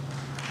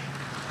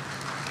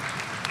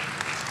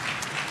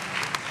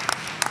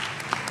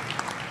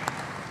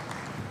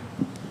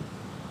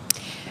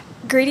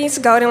 Greetings,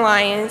 Golden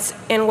Lions,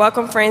 and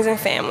welcome friends and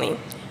family.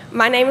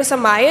 My name is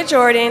Amaya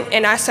Jordan,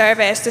 and I serve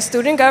as the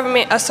Student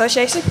Government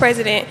Association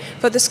President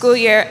for the school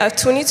year of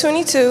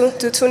 2022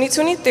 to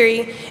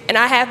 2023, and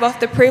I have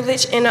both the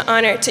privilege and the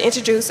honor to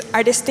introduce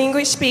our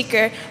distinguished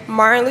speaker,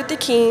 Martin Luther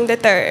King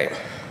III.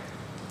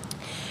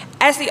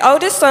 As the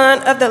oldest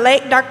son of the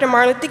late Dr.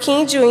 Martin Luther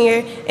King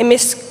Jr. and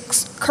Miss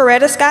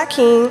Coretta Scott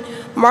King,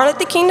 Martin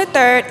Luther King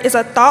III is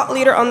a thought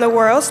leader on the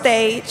world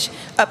stage,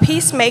 a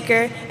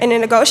peacemaker, and a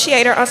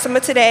negotiator on some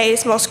of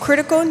today's most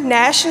critical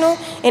national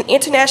and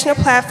international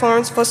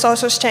platforms for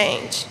social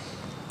change.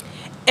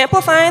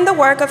 Amplifying the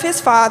work of his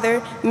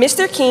father,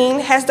 Mr. King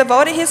has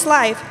devoted his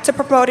life to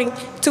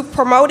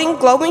promoting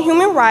global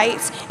human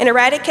rights and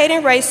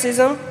eradicating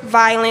racism,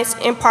 violence,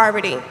 and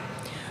poverty.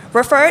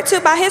 Referred to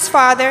by his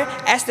father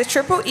as the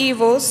triple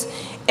evils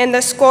and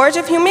the scourge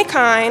of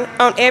humankind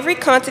on every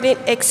continent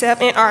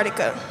except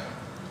Antarctica.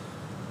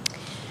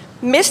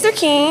 Mr.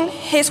 King,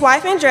 his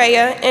wife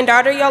Andrea, and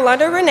daughter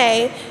Yolanda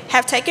Renee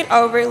have taken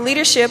over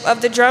leadership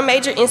of the Drum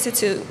Major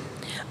Institute,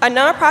 a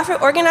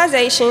nonprofit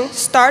organization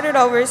started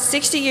over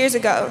 60 years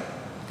ago.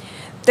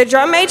 The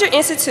Drum Major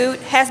Institute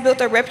has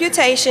built a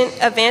reputation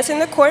advancing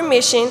the core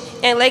mission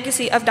and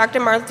legacy of Dr.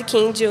 Martin Luther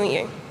King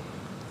Jr.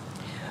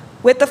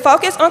 With the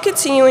focus on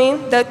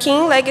continuing the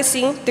King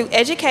legacy through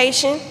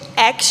education,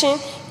 action,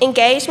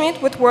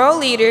 engagement with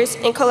world leaders,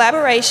 and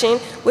collaboration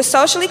with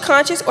socially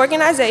conscious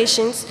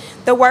organizations,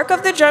 the work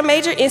of the Drum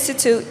Major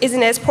Institute is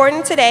as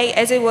important today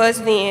as it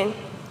was then.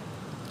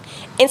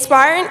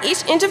 Inspiring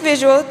each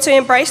individual to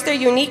embrace their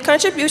unique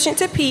contribution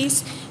to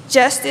peace,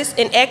 justice,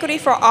 and equity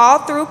for all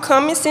through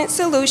common sense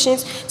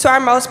solutions to our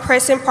most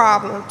pressing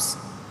problems.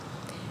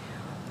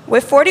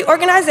 With 40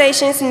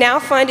 organizations now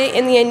funded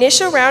in the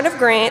initial round of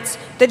grants,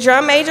 the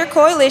Drum Major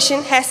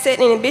Coalition has set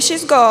an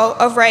ambitious goal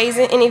of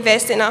raising and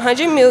investing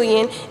 $100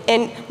 million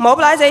in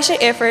mobilization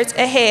efforts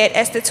ahead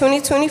as the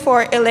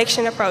 2024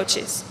 election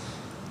approaches.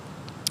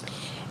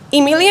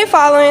 Immediately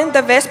following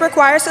the Vesper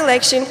Choir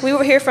selection, we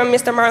will hear from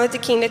Mr. Martin Luther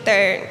King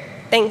III.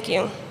 Thank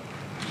you.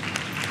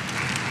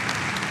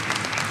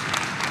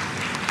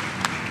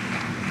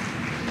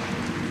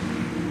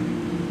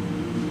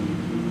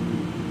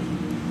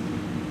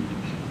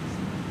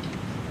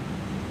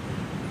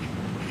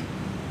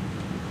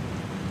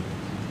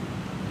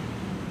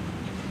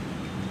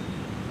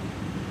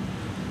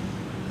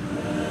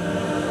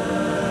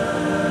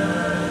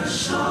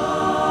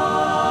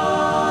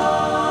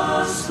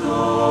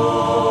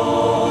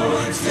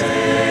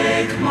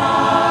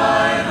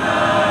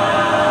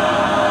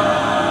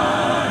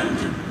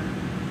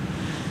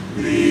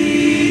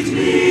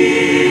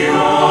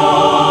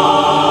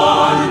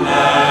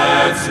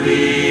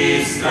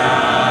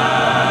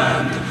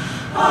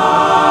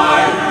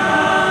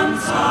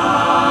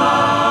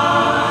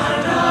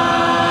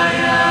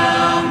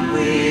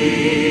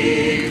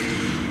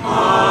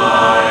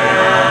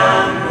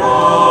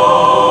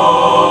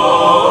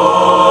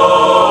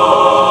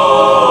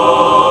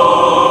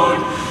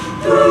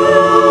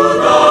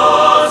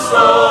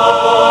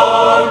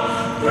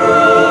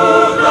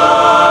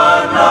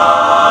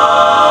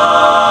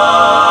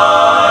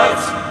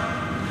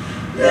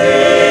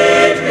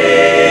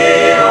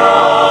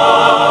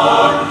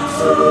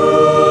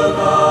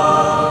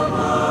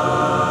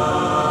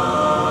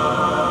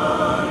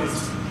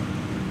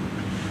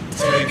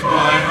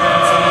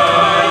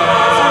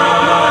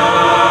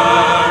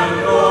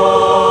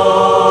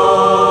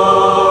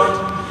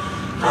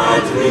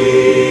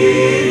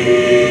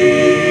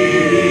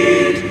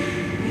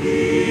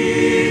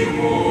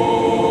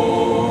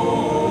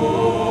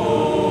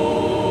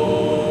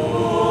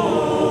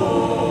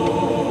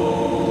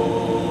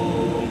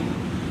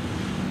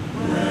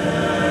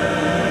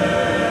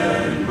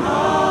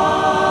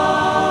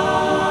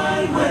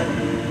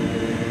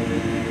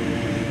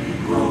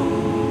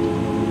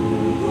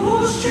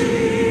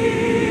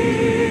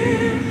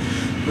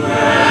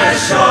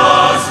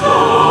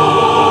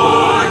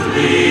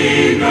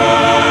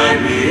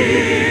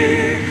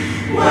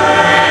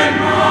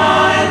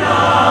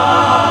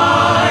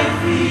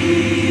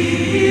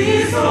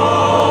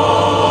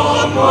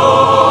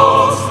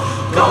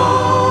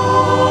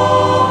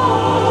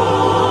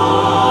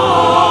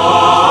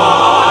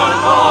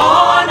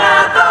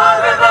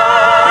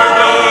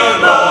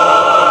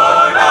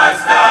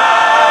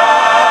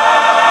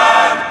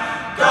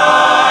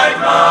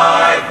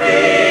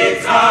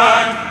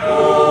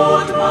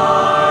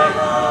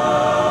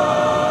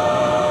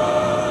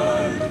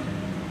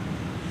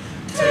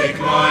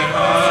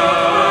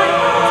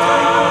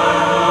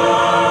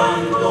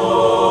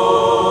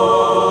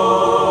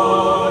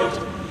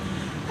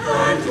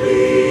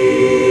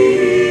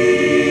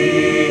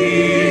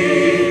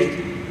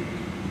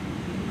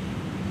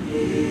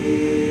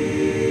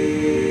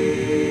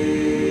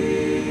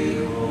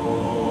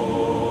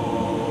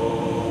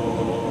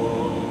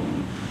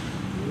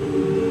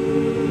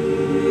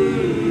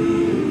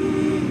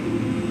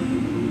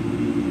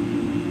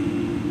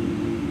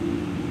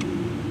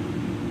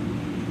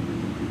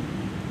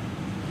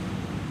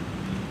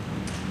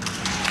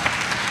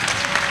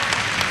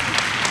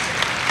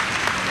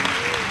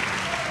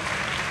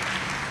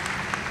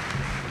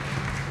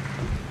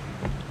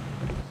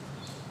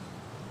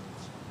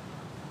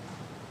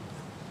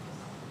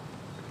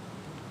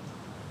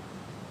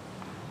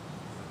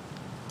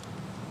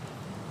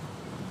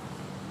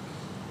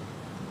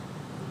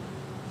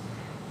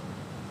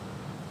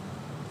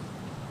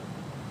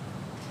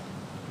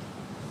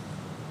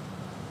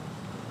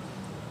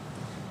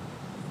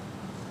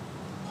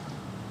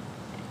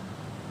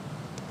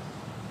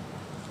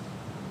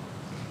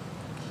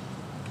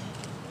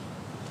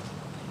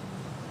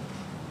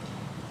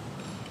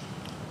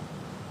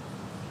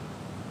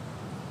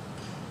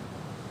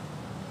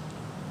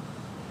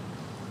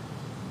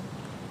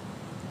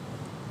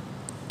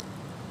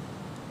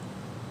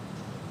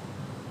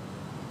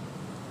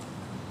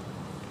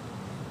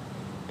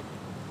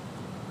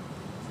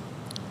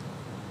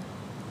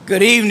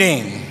 Good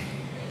evening.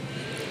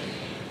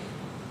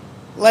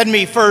 Let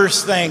me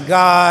first thank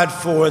God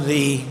for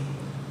the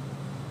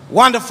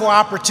wonderful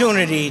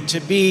opportunity to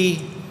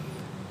be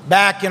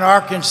back in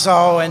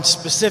Arkansas and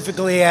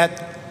specifically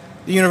at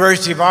the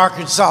University of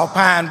Arkansas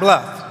Pine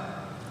Bluff.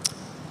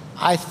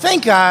 I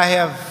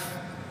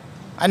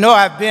know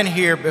I've been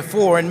here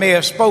before and may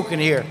have spoken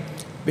here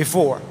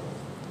before.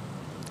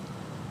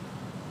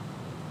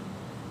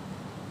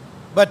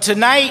 But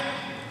tonight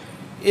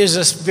is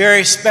a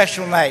very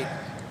special night.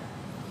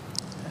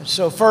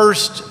 So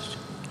first,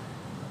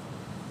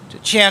 to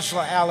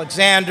Chancellor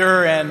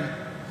Alexander and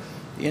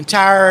the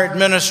entire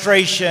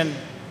administration,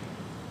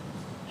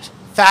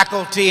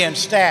 faculty, and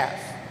staff,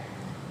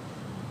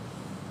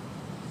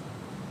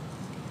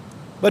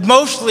 but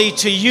mostly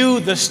to you,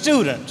 the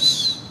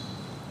students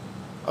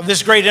of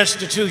this great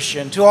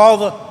institution, to all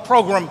the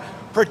program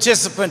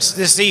participants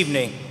this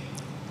evening,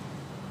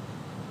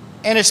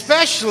 and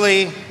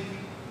especially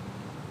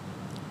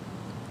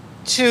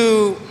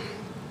to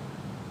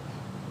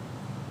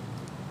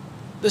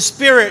the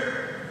Spirit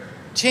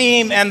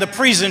team and the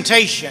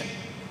presentation.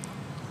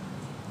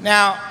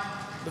 Now,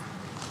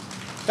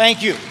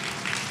 thank you.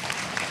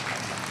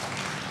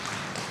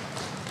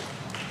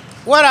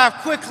 What I've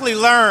quickly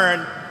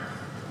learned,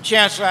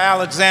 Chancellor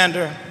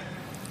Alexander,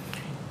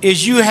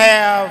 is you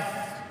have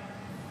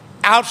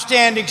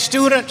outstanding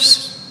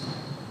students,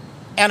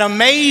 an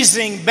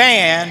amazing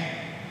band,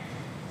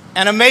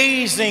 an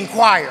amazing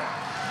choir.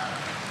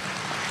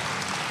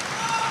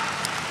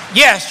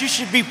 Yes, you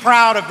should be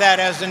proud of that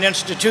as an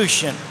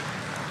institution.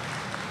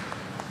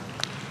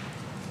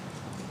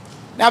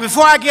 Now,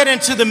 before I get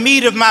into the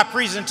meat of my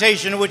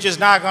presentation, which is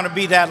not going to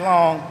be that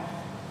long,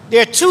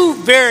 there are two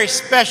very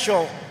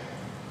special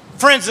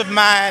friends of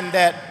mine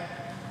that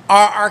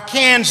are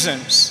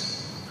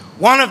Arkansans.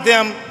 One of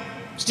them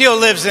still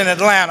lives in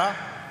Atlanta,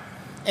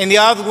 and the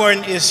other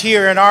one is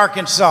here in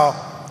Arkansas.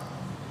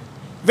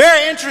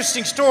 Very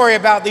interesting story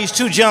about these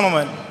two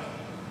gentlemen.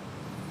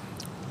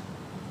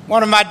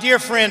 One of my dear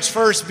friends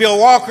first, Bill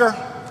Walker.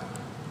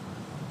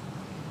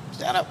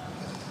 Stand up.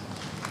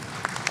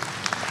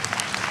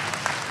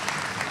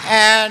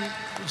 And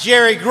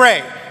Jerry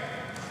Gray,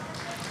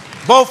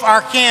 both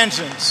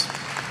Arkansans.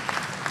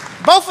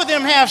 Both of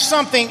them have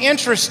something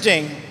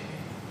interesting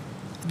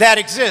that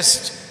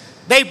exists.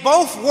 They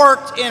both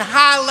worked in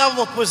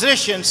high-level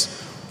positions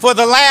for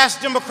the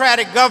last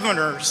Democratic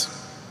governors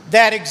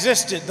that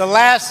existed. The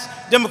last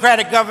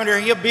Democratic governor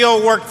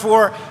Bill worked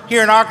for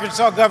here in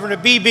Arkansas, Governor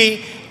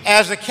Beebe,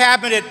 as a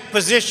cabinet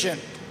position.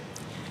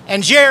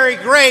 And Jerry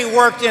Gray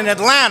worked in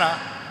Atlanta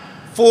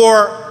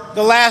for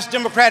the last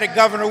Democratic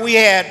governor we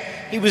had.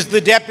 He was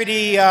the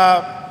deputy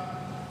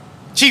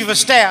chief of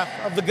staff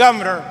of the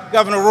governor,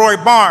 Governor Roy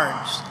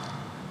Barnes.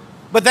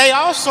 But they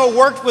also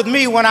worked with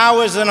me when I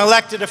was an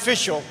elected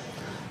official.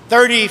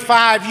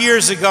 35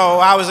 years ago,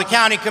 I was a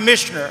county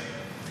commissioner.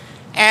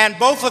 And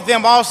both of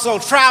them also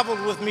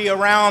traveled with me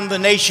around the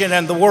nation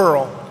and the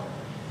world.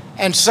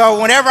 And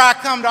so whenever I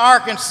come to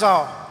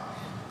Arkansas,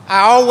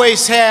 I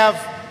always have,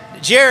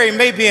 Jerry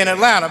may be in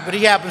Atlanta, but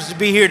he happens to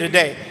be here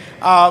today.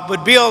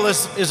 But Bill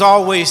is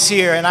always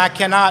here, and I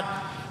cannot,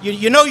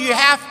 you know, you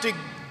have to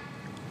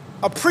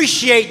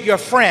appreciate your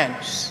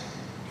friends.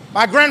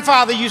 My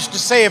grandfather used to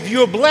say, if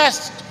you're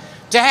blessed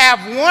to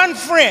have one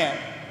friend,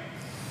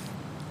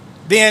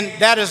 then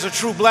that is a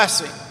true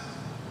blessing.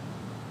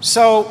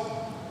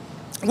 So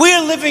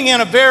we're living in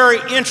a very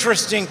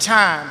interesting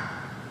time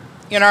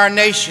in our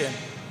nation.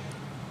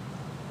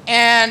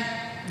 And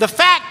the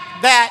fact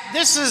that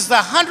this is the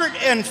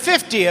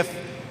 150th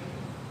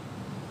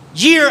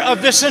year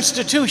of this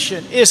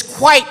institution is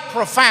quite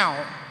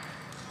profound.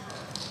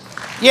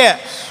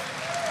 Yes.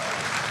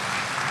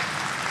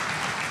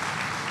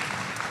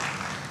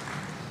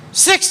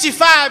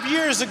 65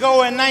 years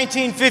ago in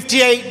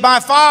 1958,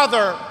 my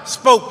father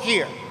spoke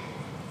here.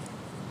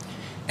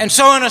 And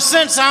so in a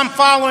sense, I'm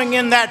following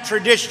in that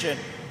tradition.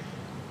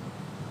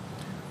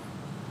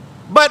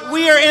 But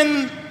we are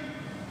in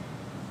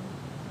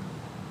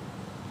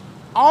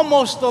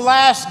almost the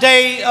last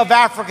day of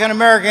African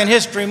American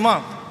History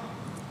Month.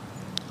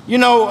 You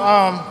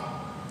know,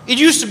 it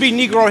used to be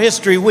Negro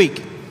History Week.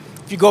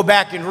 If you go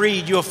back and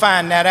read, you'll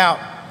find that out.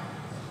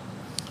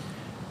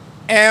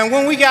 And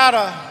when we got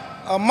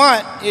a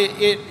month,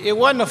 it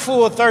wasn't a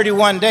full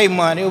 31-day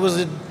month. It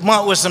was a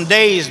month with some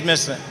days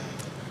missing.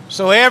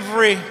 So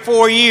every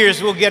 4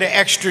 years, we'll get an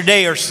extra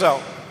day or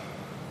so.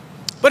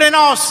 But in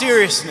all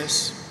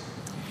seriousness,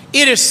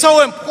 it is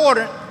so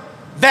important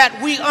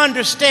that we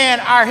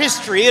understand our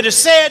history. It is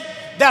said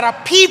that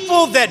a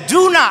people that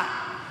do not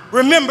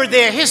remember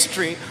their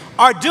history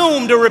are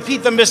doomed to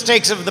repeat the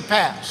mistakes of the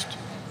past.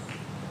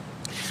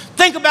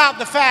 Think about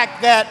the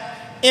fact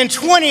that in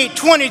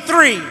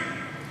 2023,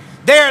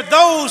 there are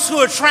those who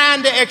are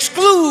trying to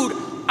exclude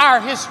our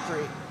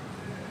history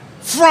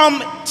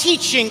from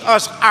teaching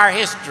us our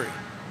history.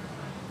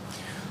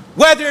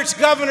 Whether it's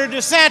Governor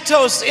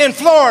DeSantis in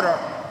Florida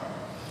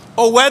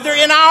or whether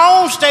in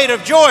our own state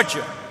of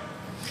Georgia,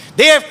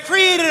 they have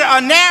created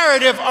a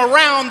narrative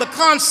around the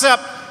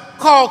concept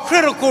called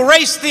critical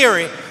race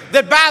theory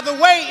that, by the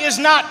way, is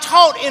not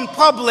taught in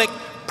public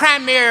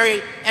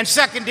primary and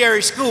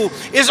secondary school,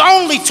 is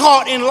only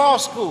taught in law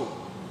school.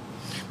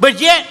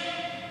 But yet,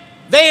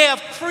 they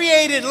have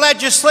created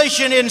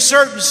legislation in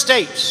certain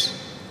states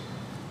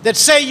that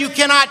say you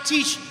cannot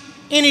teach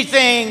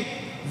anything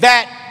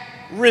that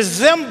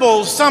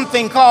resembles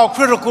something called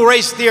critical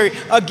race theory,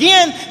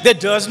 again, that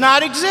does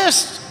not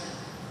exist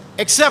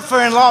except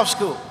for in law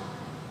school.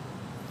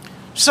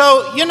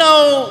 So, you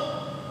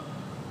know,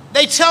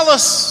 they tell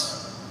us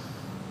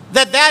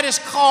that that is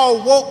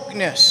called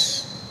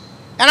wokeness.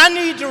 And I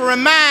need to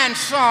remind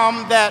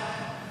some that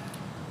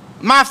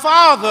my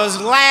father's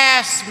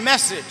last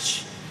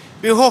message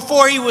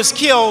before he was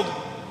killed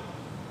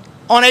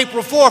on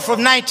April 4th of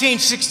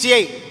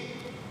 1968.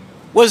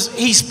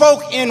 He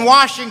spoke in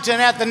Washington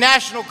at the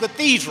National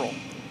Cathedral.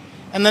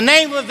 And the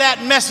name of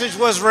that message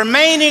was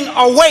Remaining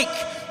Awake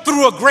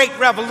Through a Great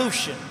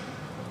Revolution.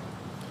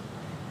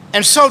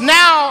 And so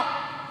now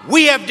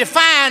we have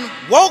defined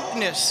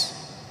wokeness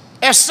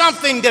as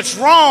something that's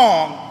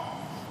wrong,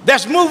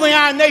 that's moving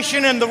our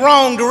nation in the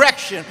wrong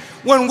direction,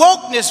 when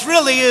wokeness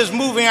really is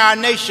moving our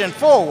nation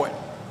forward.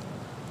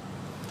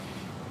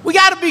 We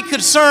got to be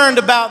concerned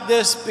about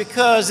this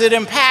because it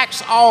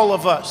impacts all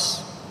of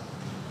us.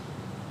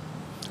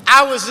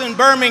 I was in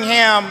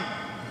Birmingham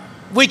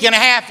a week and a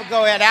half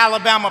ago at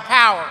Alabama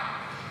Power.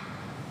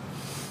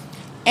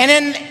 And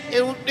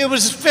it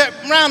was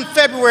around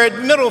February,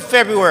 middle of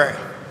February.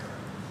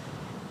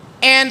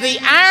 And the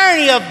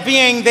irony of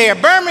being there,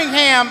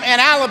 Birmingham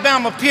and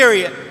Alabama,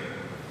 period,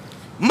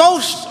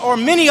 most or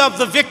many of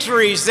the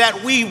victories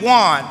that we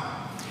won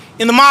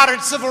in the modern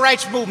civil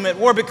rights movement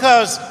were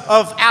because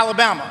of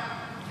Alabama.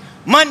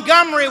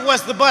 Montgomery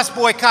was the bus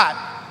boycott,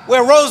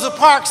 where Rosa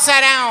Parks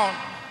sat down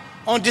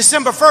on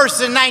December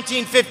 1st in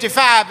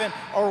 1955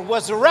 or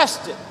was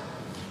arrested.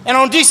 And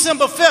on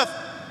December 5th,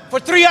 for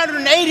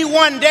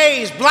 381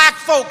 days, black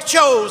folk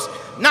chose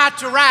not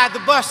to ride the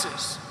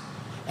buses.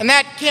 And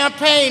that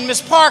campaign,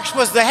 Ms. Parks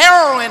was the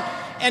heroine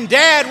and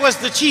Dad was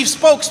the chief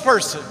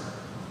spokesperson.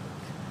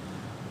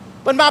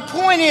 But my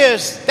point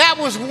is, that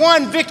was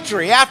one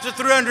victory after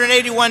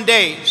 381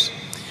 days.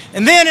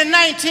 And then in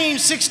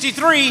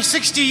 1963,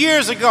 60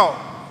 years ago,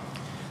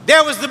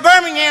 there was the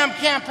Birmingham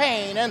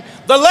campaign and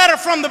the letter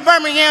from the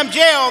Birmingham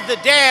jail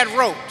that Dad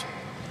wrote.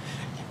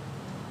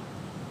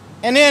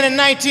 And then in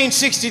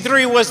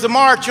 1963 was the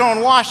March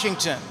on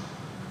Washington,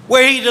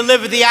 where he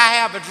delivered the I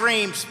Have a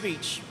Dream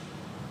speech.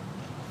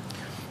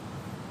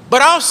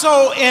 But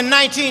also in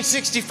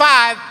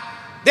 1965,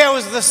 there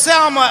was the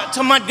Selma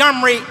to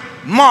Montgomery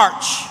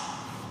March,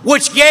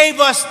 which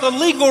gave us the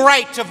legal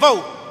right to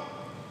vote.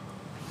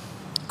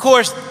 Of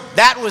course,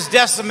 that was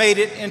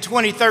decimated in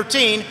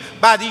 2013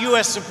 by the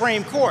U.S.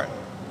 Supreme Court.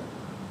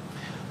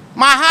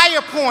 My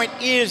higher point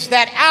is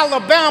that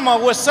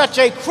Alabama was such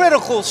a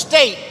critical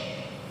state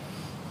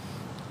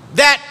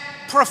that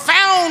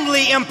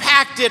profoundly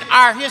impacted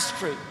our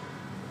history.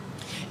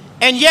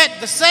 And yet,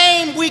 the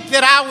same week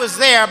that I was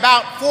there,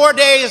 about 4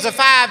 days or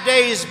 5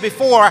 days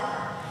before,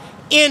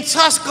 in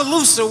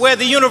Tuscaloosa, where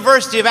the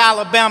University of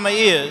Alabama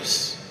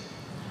is,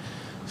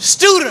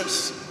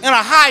 students in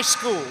a high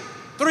school,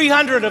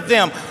 300 of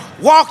them,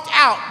 walked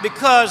out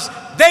because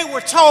they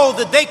were told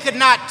that they could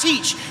not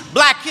teach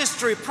black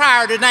history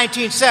prior to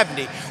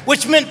 1970,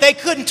 which meant they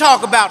couldn't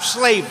talk about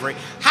slavery.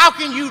 How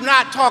can you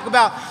not talk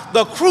about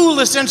the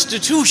cruelest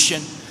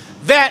institution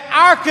that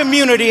our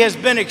community has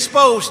been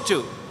exposed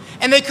to?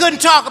 And they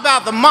couldn't talk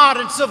about the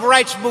modern civil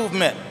rights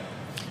movement.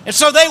 And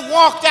so they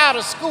walked out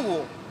of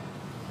school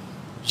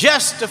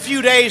just a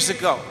few days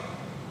ago.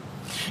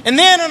 And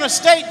then in a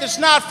state that's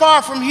not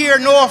far from here,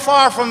 nor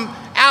far from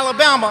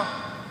Alabama,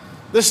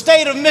 the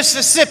state of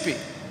Mississippi,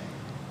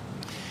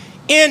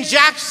 in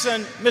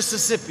Jackson,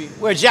 Mississippi,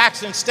 where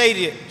Jackson State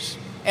is,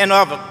 and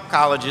other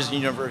colleges and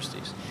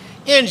universities.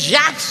 In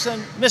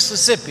Jackson,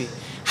 Mississippi,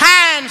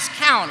 Hinds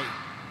County,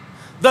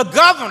 the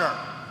governor,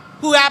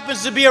 who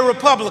happens to be a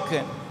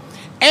Republican,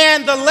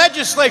 and the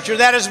legislature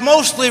that is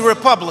mostly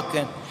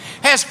Republican,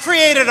 has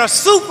created a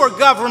super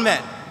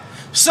government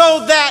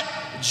so that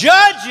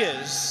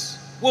judges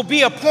will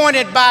be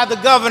appointed by the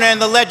governor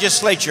and the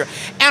legislature,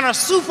 and a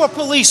super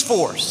police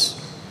force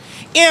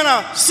in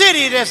a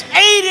city that's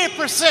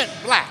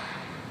 80% black.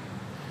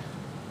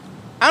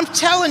 I'm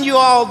telling you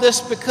all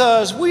this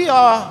because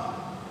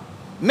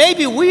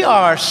maybe we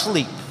are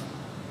asleep.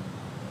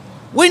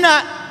 We're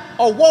not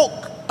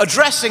awoke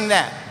addressing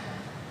that.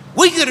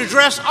 We could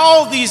address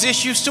all these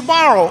issues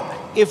tomorrow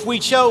if we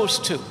chose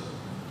to.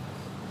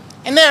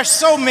 And there are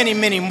so many,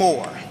 many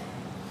more.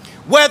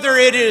 Whether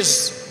it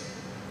is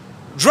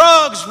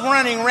drugs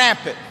running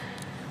rampant,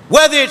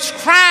 whether it's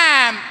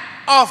crime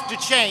off the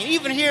chain,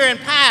 even here in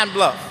Pine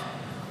Bluff,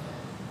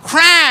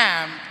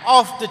 crime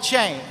off the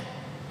chain.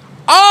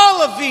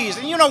 All of these,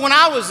 and you know, when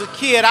I was a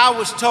kid, I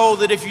was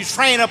told that if you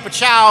train up a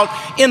child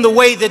in the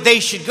way that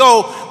they should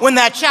go, when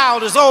that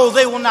child is old,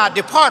 they will not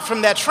depart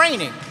from that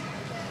training.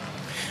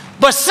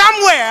 But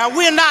somewhere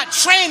we're not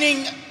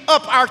training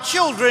up our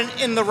children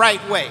in the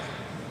right way.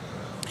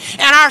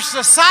 And our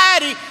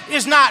society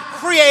is not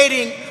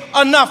creating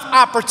enough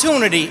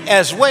opportunity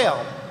as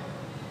well.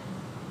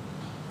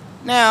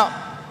 Now,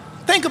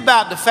 think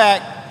about the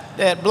fact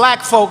that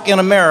black folk in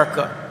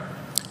America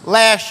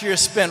last year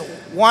spent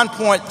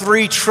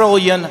 $1.3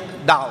 trillion.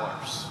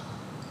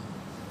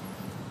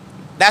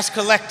 That's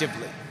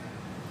collectively.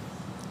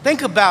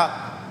 Think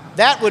about,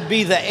 that would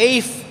be the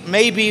 8th,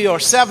 maybe, or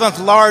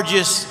 7th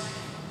largest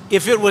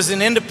if it was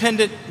an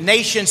independent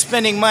nation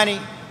spending money.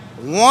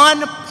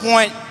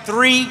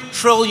 $1.3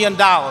 trillion.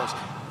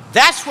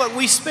 That's what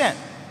we spent.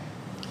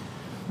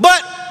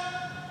 But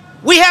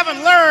we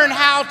haven't learned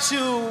how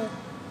to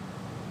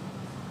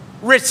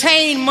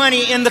retain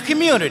money in the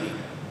community.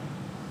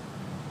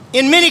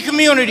 In many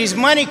communities,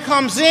 money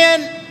comes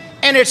in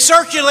and it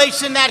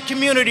circulates in that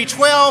community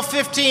 12,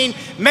 15,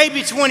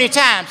 maybe 20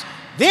 times.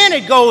 Then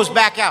it goes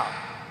back out.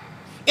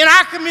 In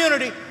our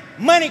community,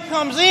 money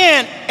comes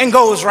in and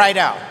goes right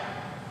out.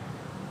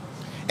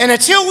 And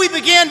until we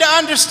begin to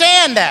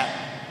understand that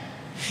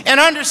and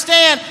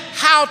understand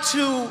how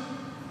to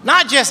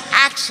not just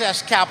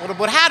access capital,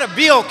 but how to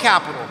build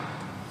capital.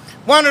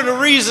 One of the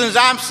reasons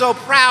I'm so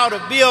proud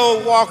of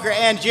Bill Walker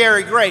and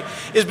Jerry Gray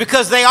is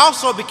because they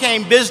also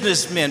became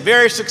businessmen,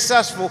 very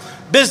successful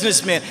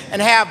businessmen,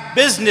 and have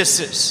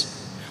businesses.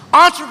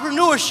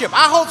 Entrepreneurship.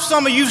 I hope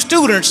some of you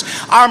students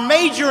are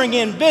majoring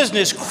in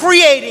business,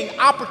 creating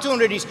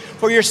opportunities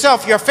for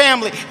yourself, your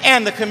family,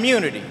 and the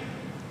community.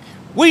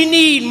 We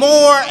need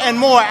more and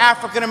more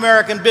African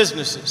American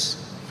businesses.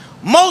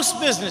 Most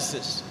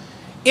businesses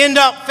end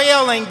up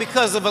failing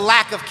because of a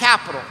lack of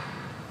capital.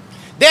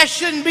 There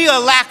shouldn't be a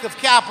lack of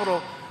capital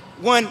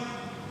when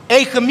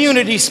a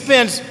community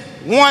spends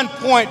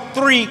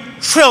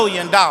 $1.3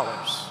 trillion.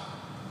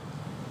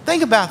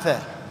 Think about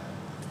that.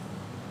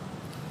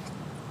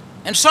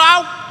 And so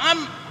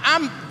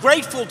I'm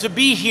grateful to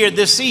be here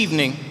this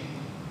evening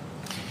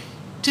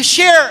to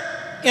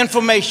share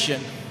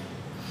information,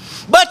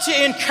 but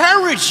to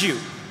encourage you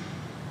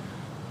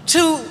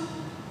to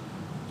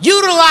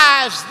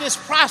utilize this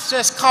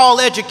process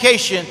called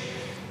education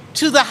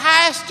to the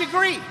highest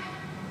degree.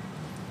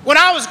 When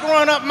I was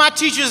growing up, my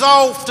teachers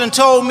often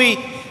told me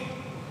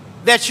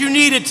that you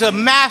needed to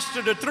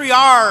master the 3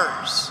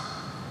 R's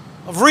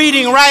of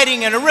reading,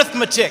 writing, and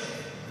arithmetic.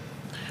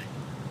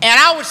 And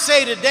I would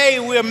say today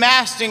we're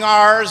mastering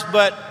R's,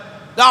 but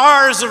the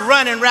R's of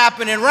running,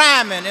 rapping, and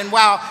rhyming. And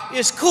while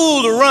it's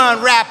cool to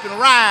run, rap, and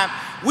rhyme,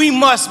 we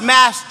must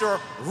master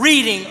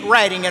reading,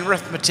 writing, and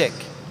arithmetic.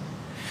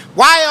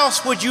 Why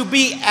else would you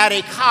be at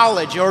a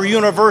college or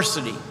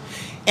university,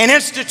 an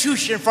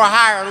institution for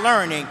higher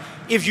learning,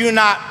 if you're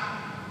not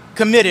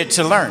committed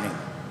to learning?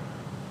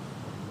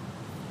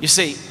 You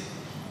see,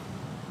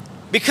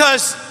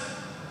 because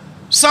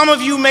some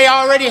of you may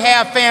already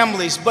have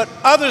families, but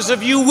others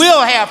of you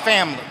will have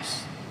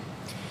families.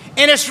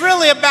 And it's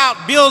really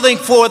about building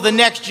for the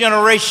next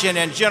generation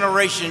and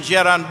generations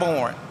yet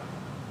unborn.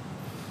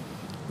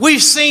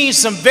 We've seen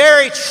some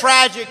very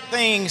tragic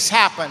things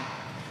happen,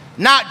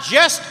 not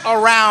just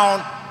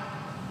around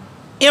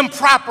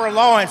improper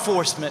law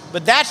enforcement,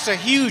 but that's a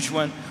huge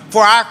one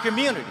for our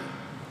community.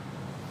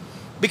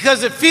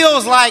 Because it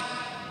feels like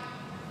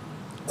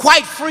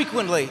quite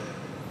frequently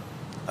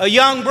a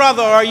young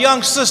brother or a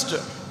young sister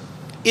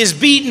is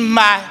beaten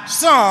by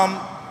some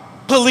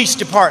police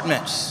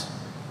departments.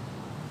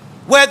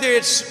 Whether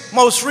it's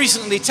most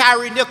recently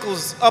Tyree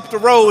Nichols up the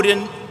road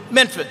in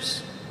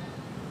Memphis,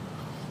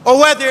 or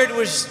whether it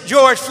was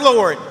George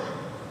Floyd,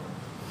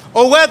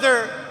 or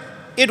whether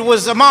it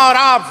was Ahmaud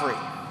Arbery,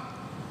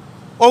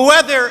 or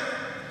whether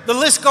the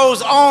list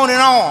goes on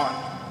and on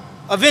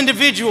of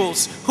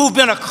individuals who've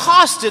been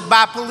accosted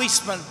by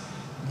policemen,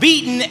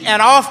 beaten,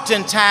 and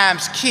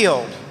oftentimes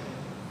killed.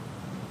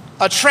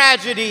 A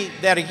tragedy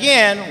that,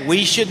 again,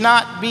 we should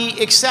not be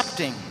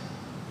accepting.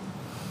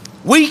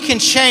 We can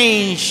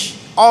change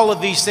all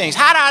of these things.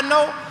 How do I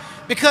know?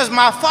 Because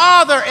my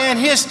father and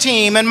his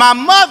team and my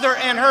mother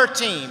and her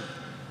team,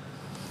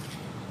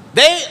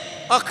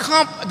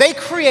 they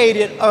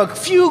created a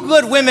few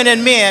good women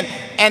and men,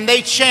 and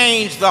they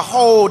changed the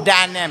whole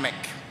dynamic.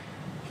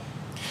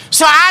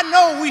 So I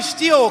know we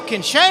still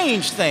can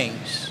change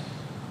things,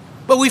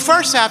 but we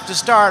first have to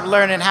start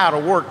learning how to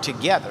work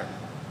together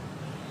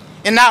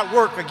and not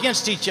work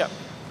against each other.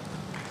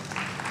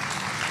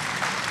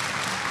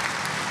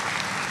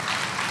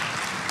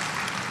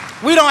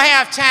 We don't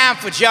have time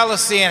for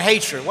jealousy and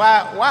hatred.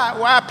 Why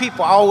are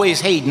people always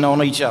hating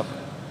on each other?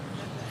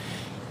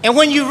 And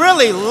when you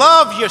really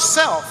love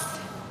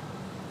yourself,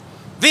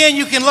 then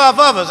you can love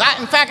others.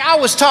 In fact, I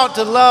was taught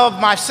to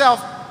love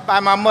myself by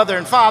my mother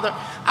and father.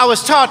 I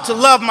was taught to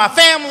love my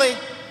family.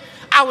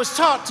 I was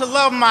taught to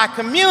love my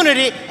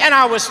community, and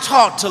I was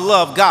taught to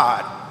love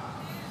God.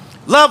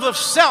 Love of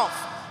self,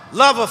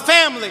 love of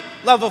family,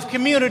 love of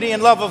community,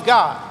 and love of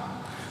God.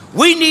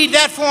 We need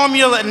that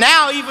formula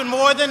now even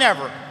more than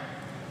ever,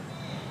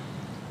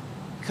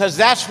 because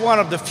that's one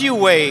of the few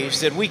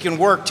ways that we can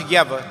work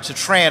together to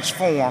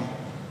transform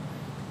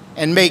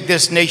and make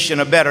this nation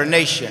a better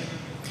nation.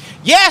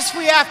 Yes,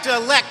 we have to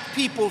elect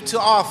people to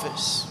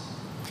office.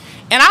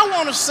 And I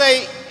want to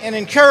say and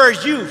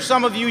encourage you,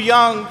 some of you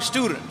young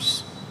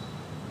students.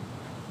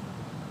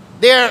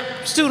 There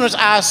are students,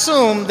 I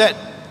assume, that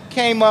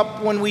came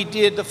up when we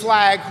did the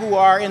flag who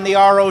are in the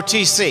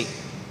ROTC.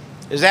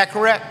 Is that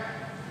correct?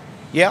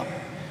 Yeah.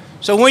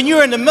 So when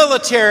you're in the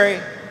military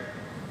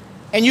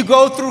and you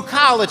go through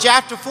college,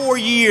 after 4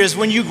 years,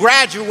 when you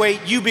graduate,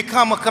 you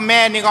become a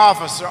commanding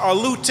officer or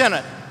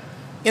lieutenant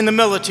in the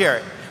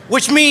military,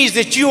 which means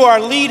that you are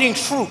leading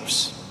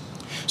troops.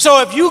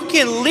 So if you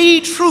can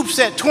lead troops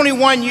at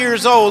 21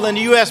 years old in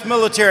the U.S.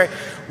 military,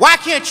 why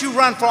can't you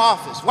run for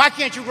office? Why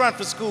can't you run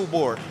for school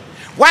board?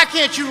 Why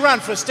can't you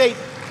run for state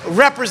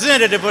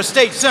representative or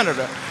state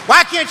senator?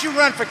 Why can't you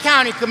run for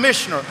county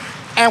commissioner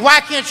And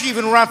why can't you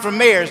even run for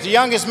mayor? The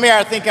youngest mayor,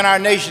 I think, in our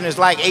nation is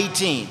like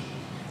 18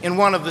 in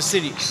one of the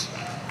cities.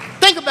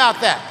 Think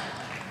about that.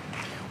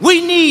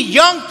 We need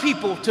young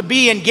people to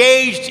be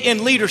engaged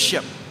in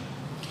leadership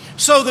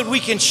so that we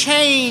can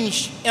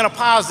change in a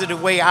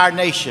positive way our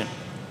nation.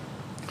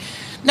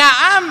 Now,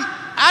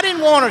 I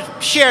didn't want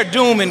to share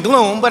doom and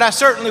gloom, but I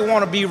certainly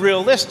want to be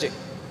realistic.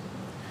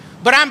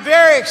 But I'm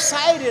very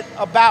excited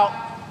about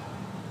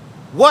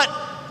what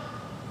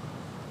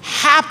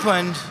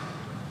happened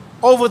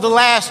over the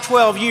last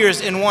 12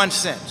 years in one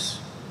sense.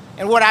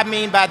 And what I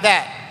mean by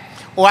that,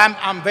 or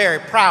I'm very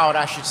proud,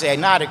 I should say,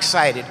 not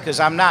excited,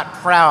 because I'm not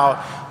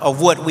proud of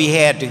what we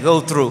had to go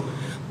through,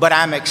 but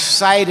I'm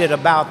excited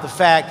about the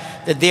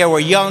fact that there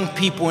were young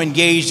people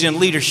engaged in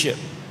leadership.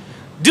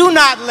 Do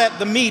not let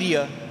the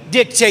media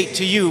dictate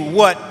to you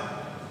what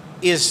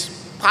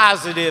is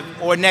positive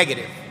or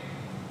negative.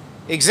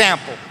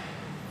 Example,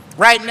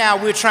 right now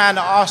we're trying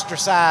to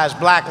ostracize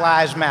Black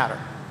Lives Matter.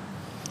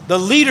 The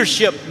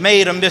leadership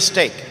made a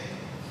mistake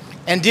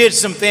and did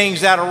some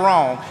things that are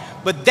wrong,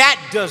 but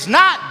that does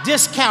not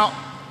discount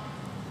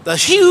the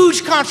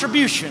huge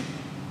contribution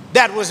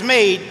that was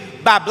made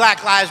by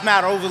Black Lives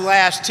Matter over the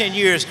last 10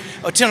 years,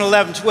 or 10,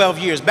 11, 12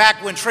 years,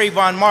 back when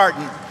Trayvon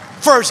Martin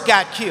first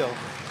got killed.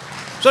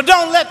 So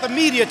don't let the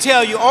media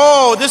tell you,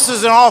 oh, this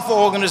is an awful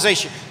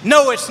organization.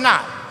 No, it's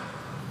not.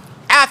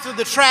 After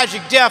the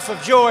tragic death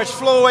of George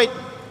Floyd,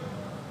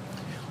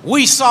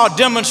 we saw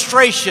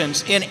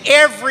demonstrations in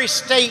every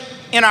state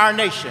in our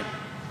nation.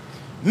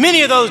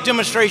 Many of those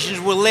demonstrations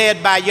were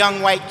led by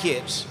young white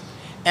kids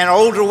and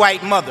older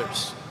white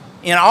mothers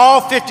in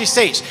all 50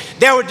 states.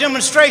 There were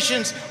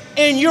demonstrations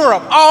in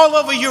Europe, all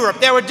over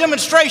Europe. There were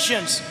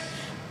demonstrations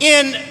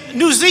in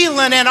New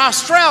Zealand and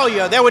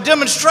Australia. There were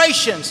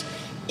demonstrations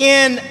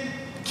in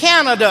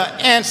Canada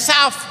and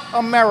South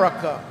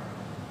America,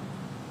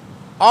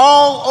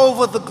 all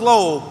over the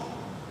globe.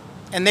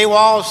 And they were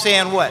all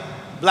saying what?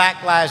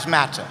 Black Lives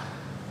Matter.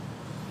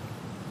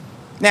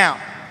 Now,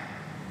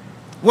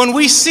 when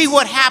we see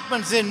what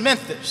happens in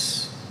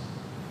Memphis,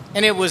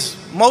 and it was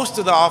most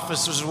of the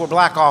officers were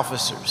black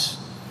officers,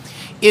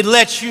 it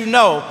lets you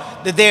know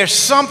that there's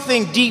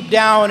something deep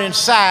down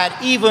inside,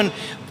 even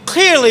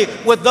clearly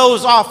with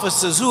those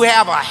officers who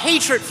have a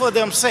hatred for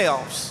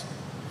themselves.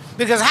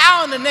 Because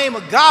how in the name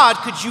of God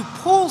could you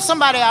pull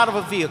somebody out of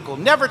a vehicle,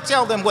 never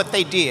tell them what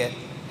they did,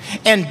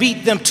 and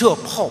beat them to a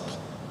pulp?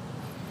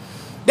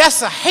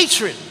 That's a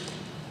hatred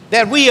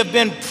that we have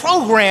been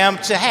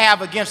programmed to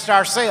have against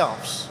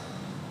ourselves.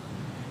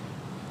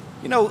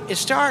 You know, it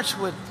starts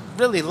with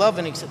really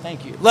loving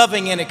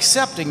and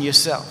accepting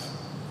yourself.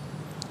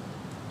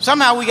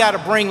 Somehow we got to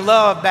bring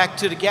love back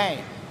to the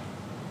game,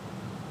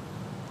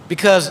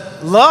 because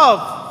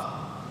love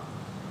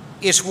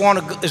is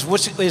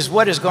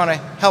what is going to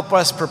help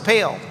us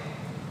propel.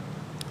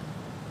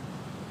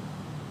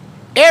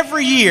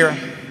 Every year,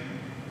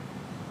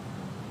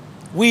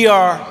 we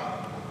are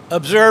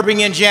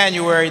observing in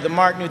January the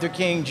Martin Luther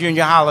King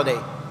Jr. holiday.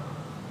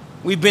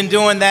 We've been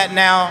doing that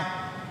now,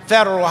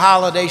 federal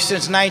holiday,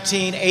 since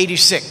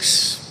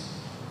 1986.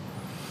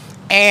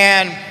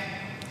 And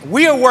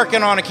we are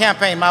working on a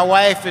campaign, my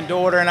wife and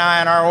daughter and I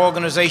and our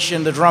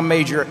organization, the Drum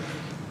Major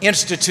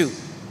Institute.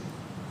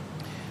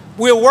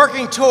 We're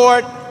working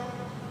toward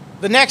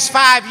the next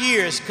 5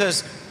 years,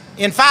 because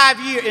in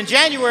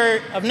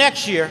January of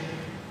next year,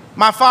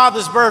 my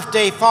father's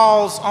birthday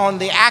falls on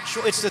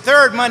it's the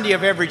third Monday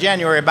of every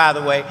January, by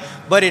the way,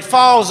 but it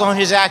falls on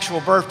his actual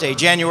birthday,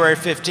 January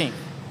 15th.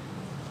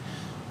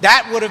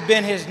 That would have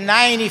been his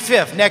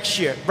 95th next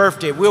year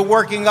birthday. We're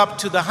working up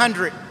to the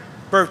 100th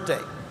birthday.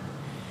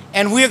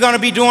 And we're going to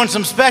be doing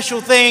some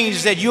special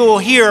things that you'll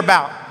hear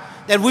about,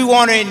 that we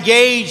want to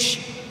engage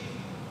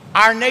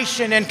our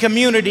nation and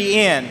community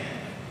in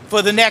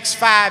for the next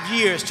 5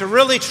 years to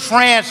really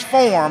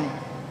transform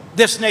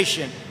this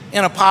nation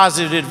in a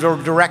positive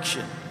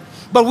direction.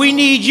 But we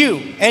need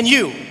you and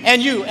you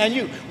and you and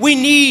you. We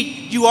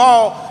need you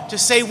all to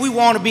say we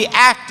want to be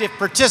active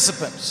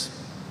participants.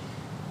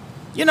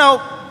 You know,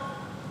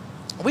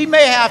 we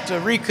may have to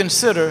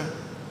reconsider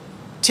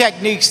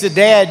techniques that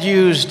Dad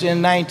used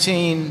in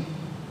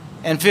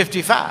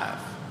 1955.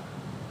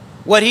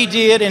 What he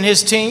did and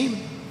his team,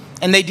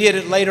 and they did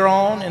it later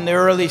on in the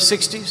early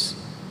 60s,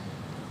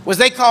 was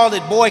they called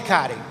it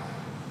boycotting.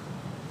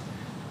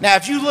 Now,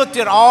 if you looked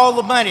at all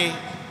the money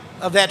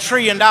of that $1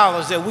 trillion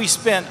that we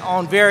spent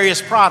on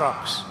various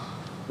products,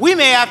 we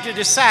may have to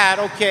decide,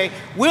 okay,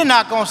 we're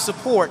not going to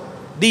support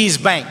these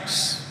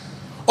banks,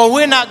 or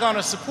we're not going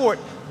to support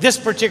this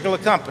particular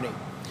company.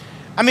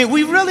 I mean,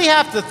 we really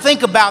have to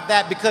think about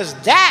that, because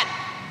that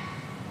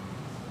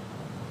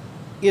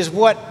is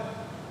what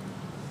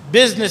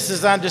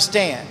businesses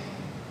understand.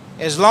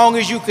 As long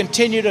as you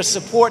continue to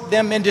support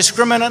them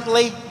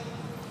indiscriminately,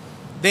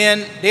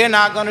 then they're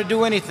not going to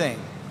do anything.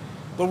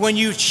 But when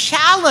you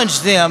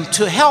challenge them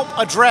to help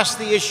address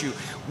the issue,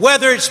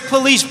 whether it's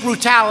police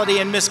brutality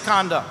and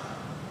misconduct,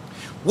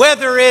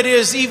 whether it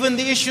is even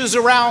the issues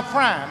around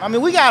crime. I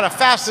mean, we got a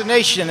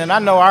fascination, and I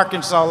know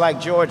Arkansas,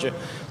 like Georgia,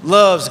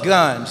 loves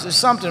guns. There's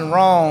something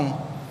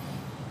wrong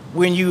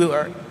when you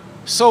are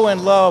so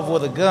in love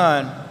with a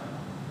gun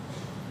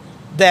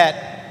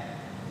that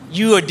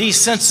you are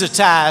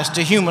desensitized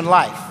to human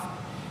life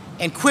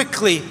and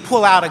quickly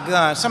pull out a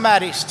gun.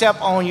 Somebody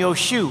step on your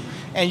shoe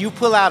and you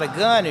pull out a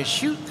gun and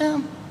shoot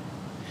them,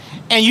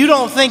 and you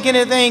don't think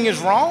anything is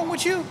wrong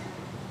with you?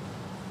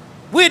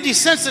 We're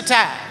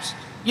desensitized,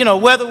 you know,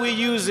 whether we're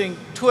using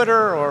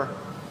Twitter or,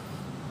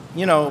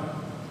 you know,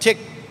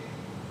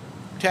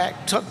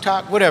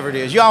 TikTok, whatever it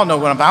is. Y'all know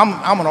what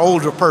I'm an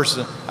older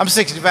person. I'm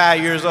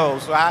 65 years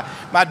old, so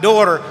my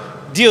daughter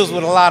deals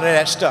with a lot of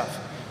that stuff.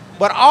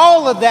 But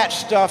all of that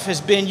stuff has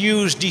been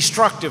used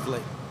destructively.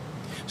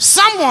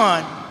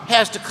 Someone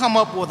has to come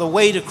up with a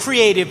way to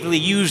creatively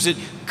use it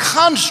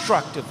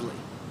constructively,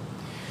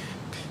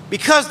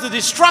 because the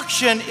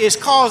destruction is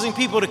causing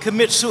people to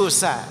commit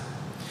suicide.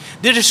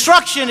 The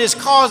destruction is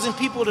causing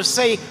people to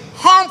say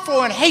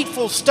harmful and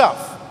hateful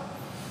stuff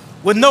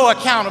with no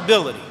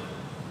accountability.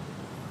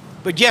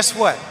 But guess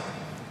what?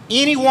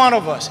 Any one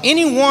of us,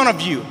 any one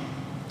of you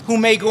who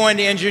may go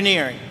into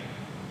engineering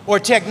or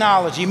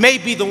technology may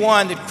be the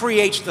one that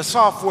creates the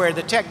software,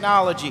 the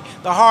technology,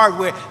 the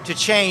hardware to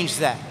change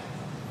that.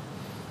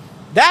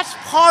 That's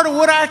part of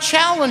what our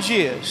challenge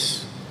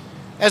is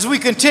as we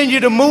continue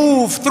to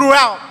move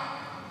throughout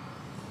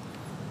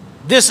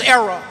this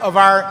era of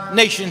our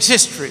nation's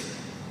history.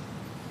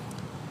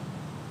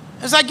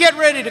 As I get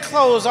ready to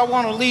close, I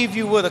want to leave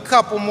you with a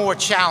couple more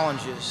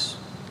challenges.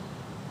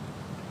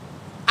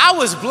 I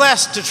was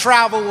blessed to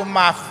travel with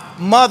my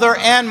mother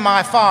and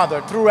my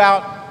father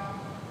throughout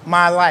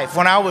my life.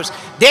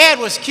 Dad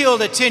was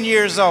killed at 10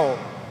 years old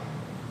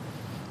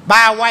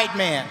by a white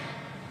man.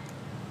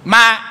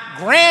 My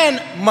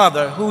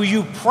grandmother, who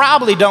you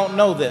probably don't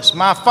know this,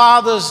 my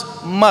father's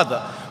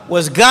mother,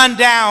 was gunned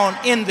down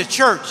in the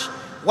church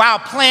while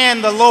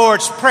praying the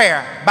Lord's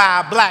Prayer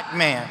by a black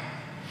man.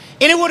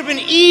 And it would have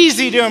been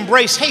easy to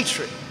embrace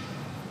hatred.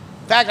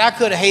 In fact, I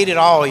could have hated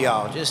all of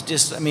y'all.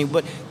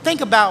 But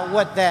think about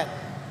what that,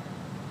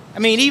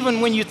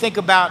 even when you think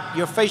about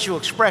your facial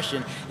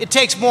expression, it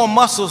takes more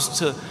muscles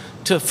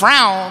to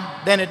frown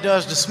than it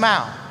does to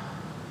smile.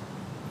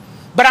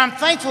 But I'm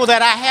thankful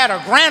that I had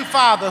a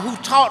grandfather who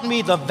taught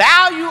me the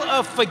value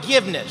of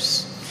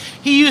forgiveness.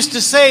 He used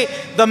to say,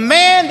 "The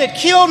man that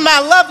killed my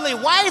lovely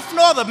wife,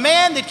 nor the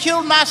man that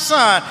killed my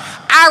son,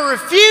 I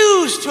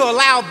refuse to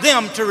allow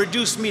them to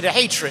reduce me to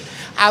hatred.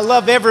 I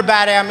love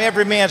everybody. I'm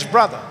every man's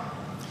brother."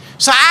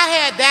 So I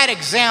had that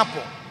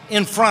example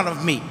in front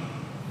of me.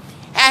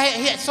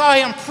 I saw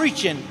him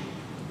preaching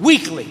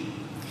weekly,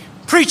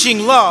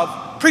 preaching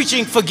love,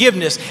 preaching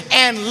forgiveness,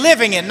 and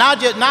living it, not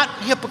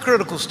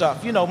hypocritical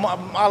stuff. You know,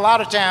 a lot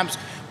of times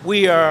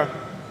we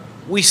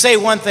say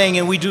one thing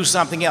and we do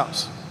something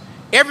else.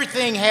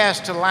 Everything has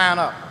to line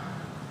up.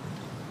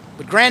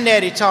 But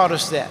Granddaddy taught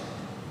us that,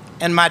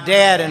 and my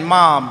dad and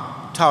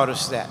mom taught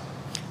us that,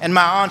 and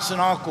my aunts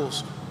and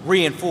uncles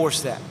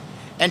reinforced that,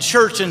 and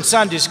church and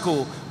Sunday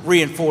school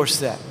reinforced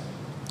that.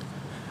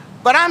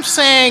 But I'm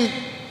saying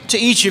to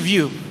each of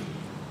you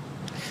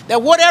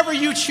that whatever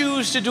you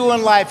choose to do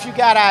in life, you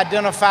got to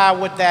identify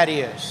what that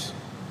is.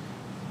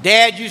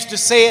 Dad used to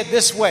say it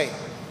this way: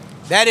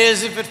 that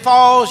is, if it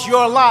falls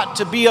your lot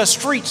to be a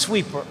street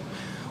sweeper,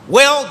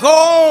 well,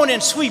 go on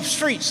and sweep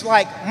streets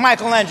like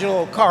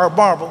Michelangelo carved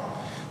marble.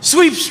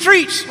 Sweep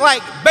streets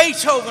like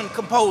Beethoven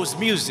composed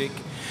music.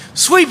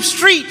 Sweep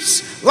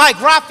streets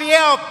like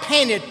Raphael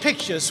painted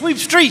pictures. Sweep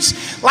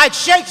streets like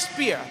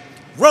Shakespeare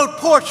wrote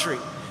poetry.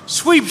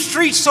 Sweep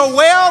streets so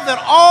well that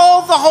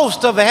all the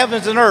host of the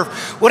heavens and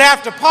earth would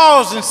have to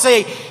pause and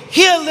say,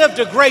 "Here lived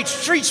a great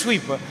street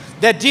sweeper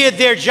that did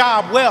their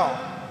job well."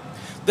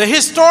 The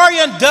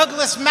historian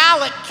Douglas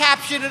Mallet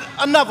captured it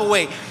another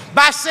way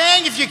by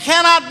saying, "If you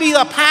cannot be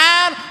a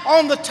pine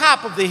on the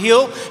top of the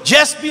hill,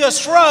 just be a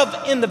shrub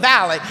in the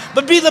valley.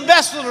 But be the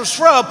best little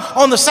shrub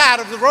on the side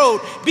of the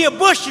road. Be a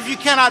bush if you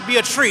cannot be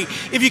a tree.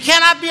 If you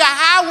cannot be a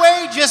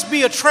highway, just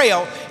be a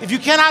trail. If you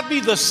cannot be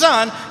the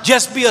sun,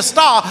 just be a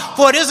star.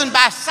 For it isn't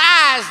by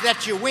size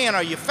that you win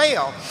or you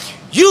fail.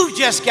 You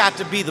just got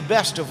to be the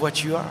best of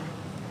what you are."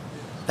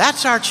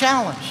 That's our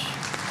challenge.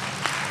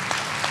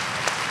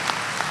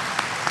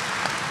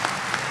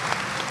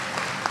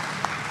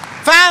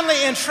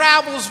 Finally, in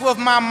travels with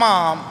my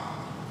mom,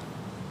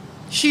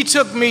 she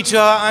took me to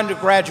her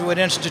undergraduate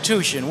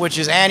institution, which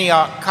is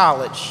Antioch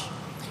College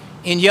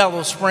in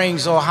Yellow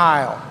Springs,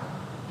 Ohio.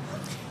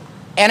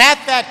 And at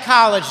that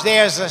college,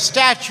 there's a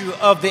statue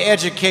of the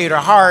educator,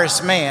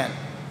 Horace Mann.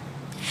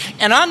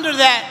 And under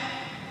that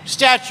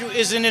statue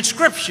is an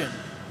inscription.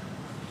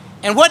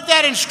 And what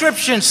that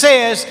inscription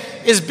says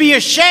is, "Be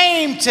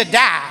ashamed to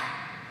die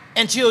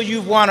until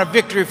you've won a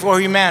victory for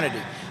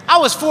humanity." I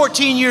was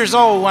 14 years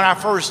old when I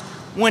first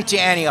went to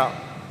Antioch.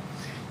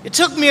 It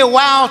took me a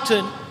while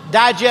to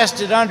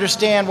digest it,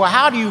 understand, well,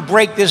 how do you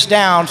break this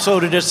down so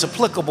that it's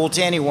applicable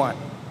to anyone?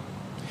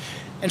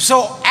 And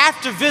so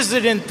after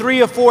visiting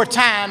 3 or 4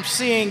 times,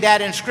 seeing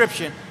that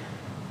inscription,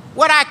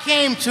 what I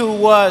came to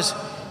was,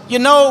 you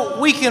know,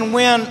 we can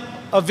win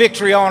a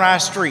victory on our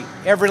street,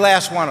 every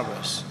last one of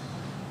us.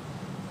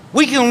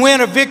 We can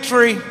win a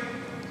victory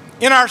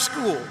in our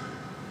school.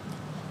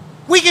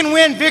 We can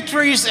win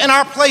victories in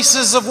our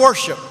places of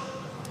worship.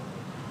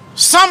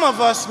 Some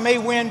of us may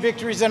win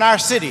victories in our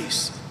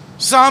cities.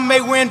 Some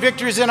may win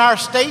victories in our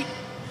state.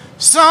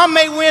 Some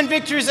may win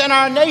victories in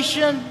our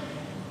nation,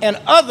 and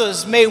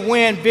others may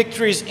win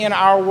victories in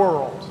our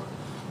world.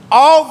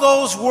 All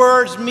those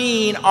words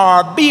mean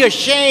are be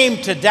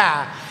ashamed to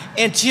die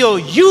until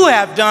you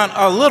have done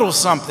a little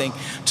something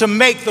to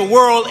make the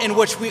world in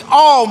which we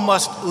all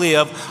must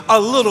live a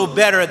little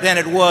better than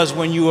it was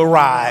when you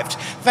arrived.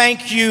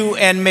 Thank you,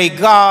 and may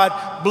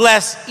God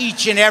bless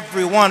each and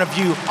every one of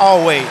you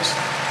always.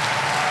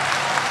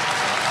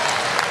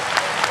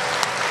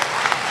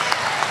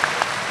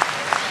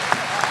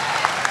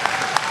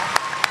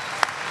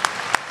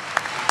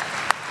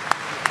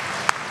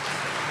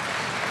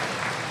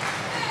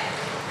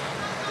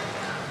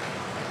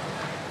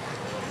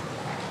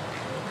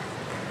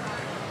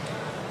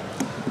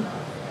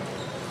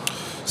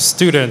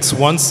 Students,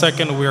 1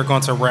 second, we are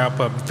going to wrap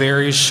up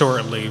very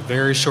shortly,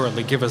 very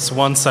shortly. Give us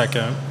 1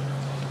 second.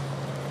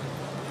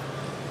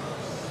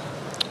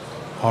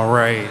 All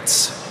right.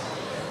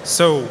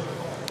 So,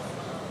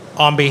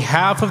 on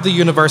behalf of the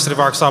University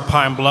of Arkansas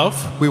Pine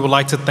Bluff, we would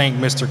like to thank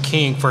Mr.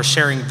 King for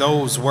sharing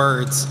those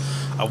words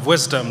of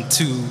wisdom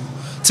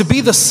to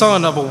be the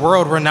son of a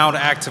world-renowned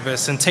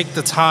activist and take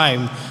the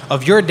time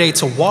of your day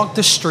to walk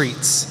the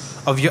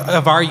streets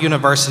of our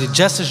university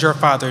just as your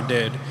father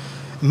did.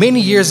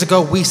 Many years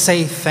ago, we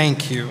say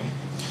thank you.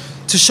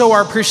 To show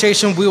our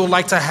appreciation, we would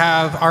like to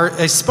have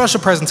a special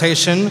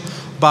presentation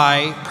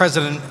by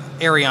President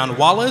Ariane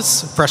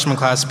Wallace, freshman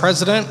class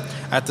president,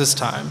 at this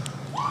time.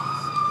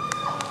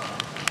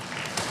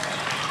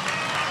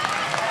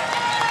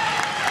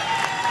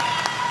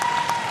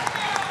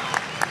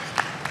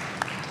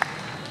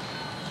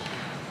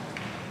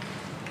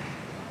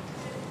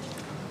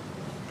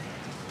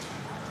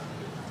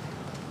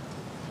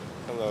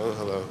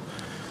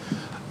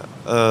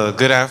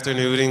 Good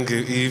afternoon and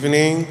good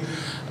evening.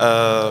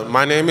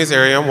 My name is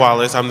Ariane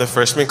Wallace. I'm the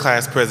freshman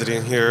class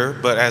president here,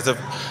 but as of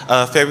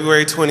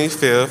February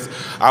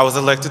 25th, I was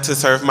elected to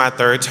serve my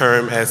third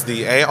term as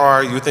the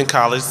AR Youth and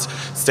College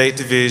State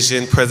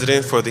Division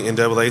president for the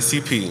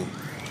NAACP.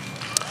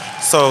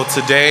 So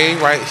today,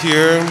 right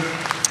here,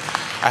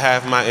 I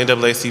have my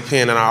NAACP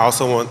pin, and I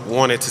also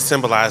wanted to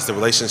symbolize the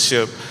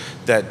relationship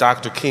that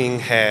Dr. King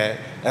had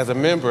as a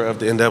member of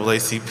the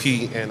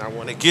NAACP, and I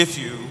want to gift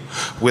you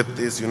with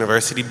this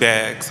university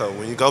bag. So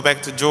when you go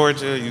back to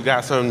Georgia, you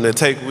got something to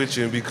take with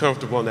you and be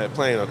comfortable on that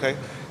plane, okay?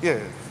 Yes.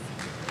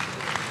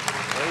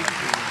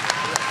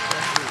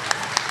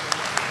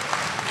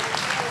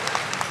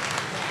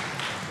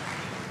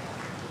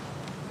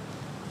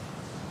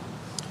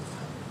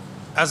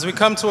 As we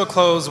come to a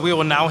close, we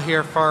will now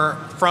hear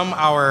from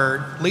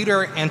our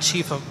leader and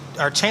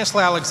our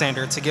Chancellor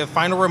Alexander to give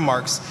final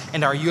remarks,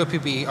 and our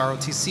UAPB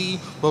ROTC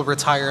will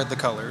retire the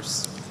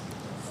colors.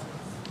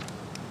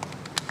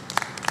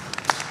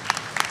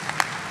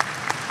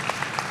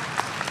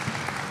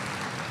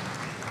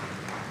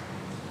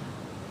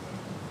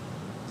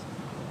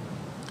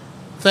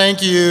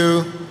 Thank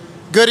you.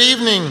 Good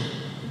evening.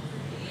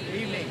 Good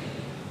evening.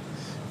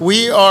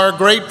 We are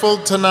grateful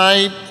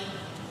tonight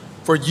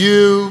for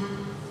you,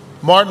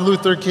 Martin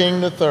Luther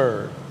King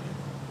III,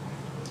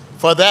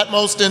 for that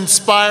most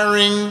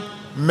inspiring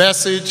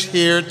message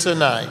here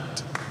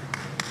tonight.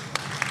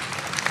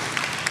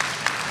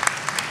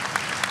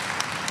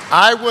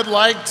 I would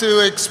like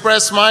to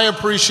express my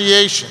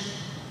appreciation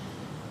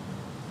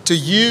to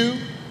you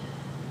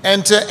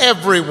and to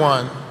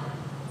everyone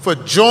for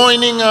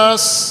joining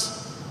us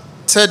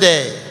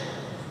today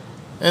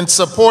and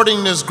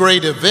supporting this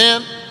great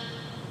event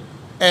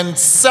and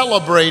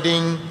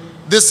celebrating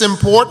this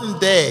important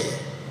day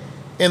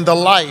in the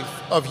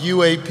life of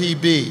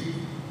UAPB.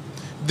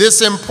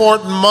 This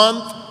important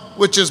month,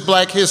 which is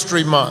Black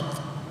History Month,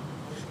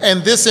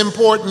 and this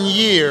important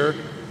year,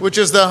 which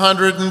is the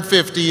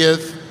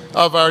 150th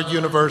of our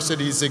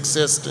university's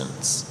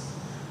existence.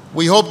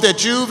 We hope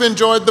that you've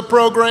enjoyed the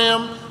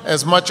program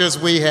as much as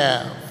we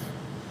have.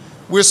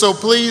 We're so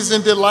pleased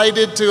and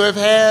delighted to have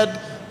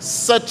had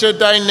such a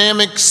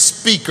dynamic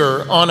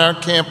speaker on our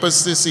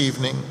campus this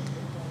evening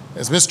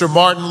as Mr.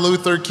 Martin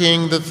Luther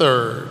King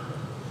III,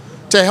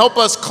 to help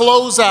us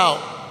close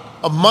out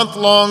a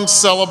month-long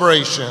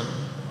celebration.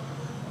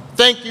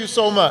 Thank you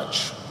so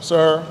much,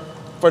 sir,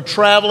 for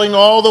traveling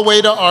all the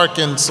way to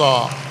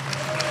Arkansas.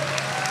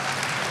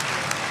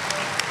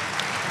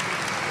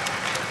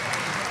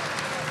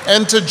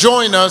 And to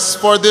join us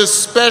for this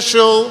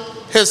special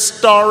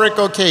historic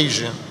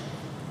occasion.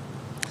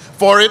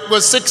 For it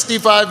was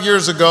 65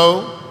 years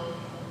ago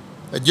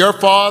that your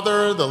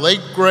father, the late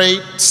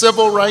great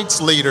civil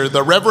rights leader,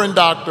 the Reverend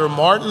Dr.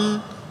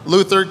 Martin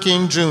Luther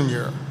King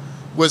Jr.,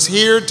 was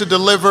here to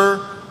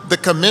deliver the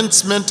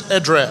commencement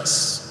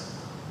address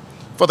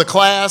for the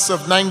class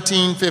of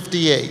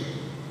 1958.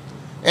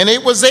 And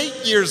it was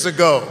 8 years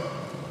ago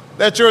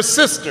that your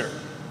sister,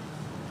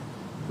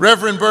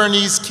 Reverend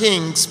Bernice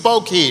King,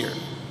 spoke here.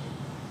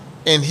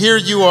 And here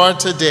you are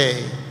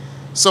today,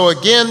 So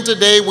again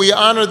today we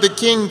honor the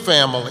King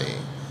family,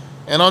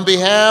 and on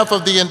behalf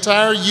of the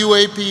entire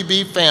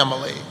UAPB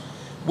family,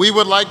 we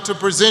would like to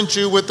present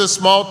you with a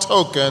small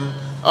token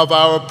of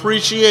our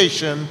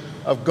appreciation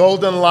of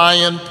Golden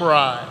Lion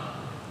Pride.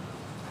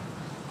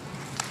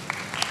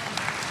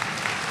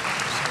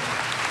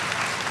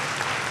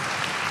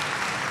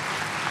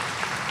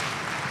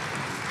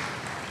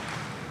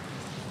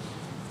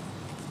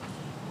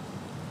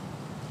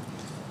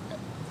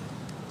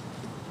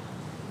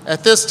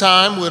 At this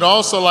time, we'd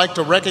also like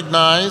to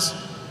recognize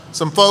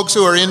some folks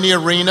who are in the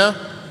arena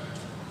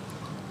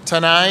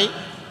tonight.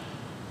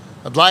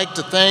 I'd like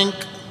to thank,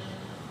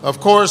 of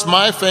course,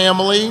 my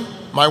family,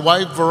 my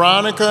wife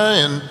Veronica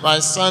and my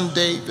son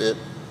David.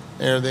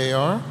 There they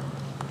are.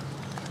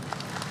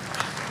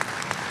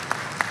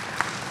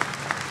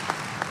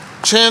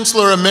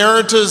 Chancellor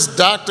Emeritus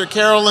Dr.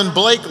 Carolyn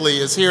Blakely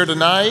is here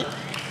tonight.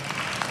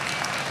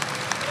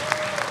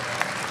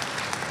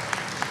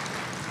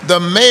 The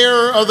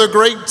mayor of the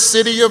great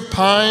city of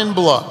Pine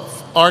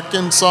Bluff,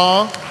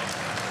 Arkansas,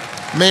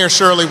 Mayor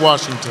Shirley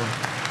Washington.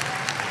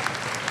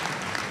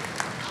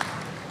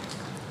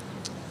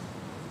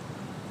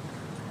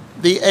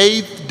 The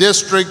 8th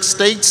District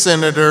State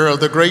Senator of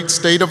the great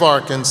state of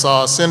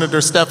Arkansas,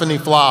 Senator Stephanie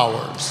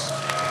Flowers.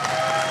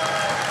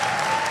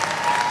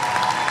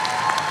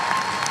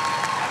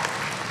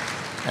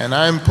 And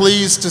I'm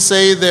pleased to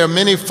say there are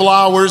many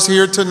Flowers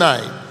here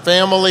tonight,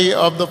 family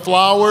of the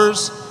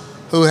Flowers,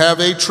 who have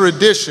a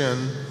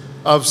tradition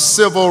of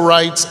civil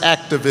rights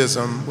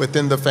activism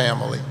within the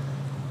family.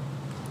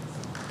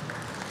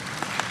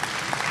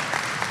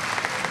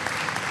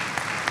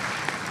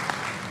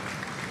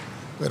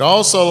 We'd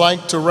also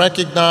like to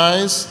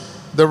recognize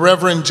the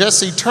Reverend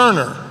Jesse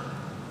Turner,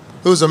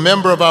 who's a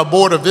member of our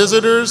Board of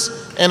Visitors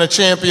and a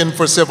champion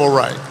for civil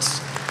rights.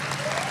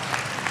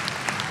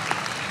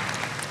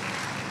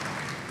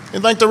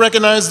 We'd like to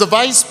recognize the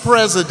Vice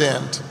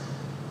President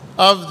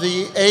of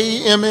the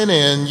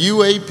AMNN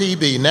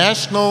UAPB,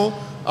 National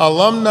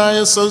Alumni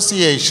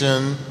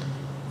Association,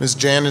 Ms.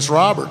 Janice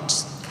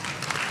Roberts.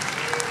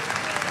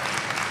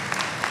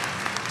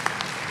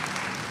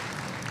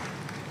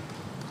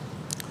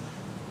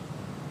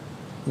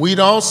 We'd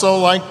also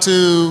like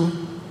to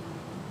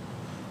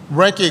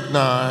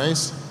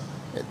recognize,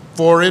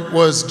 for it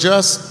was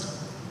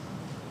just,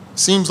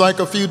 seems like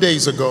a few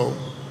days ago,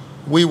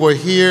 we were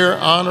here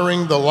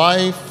honoring the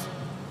life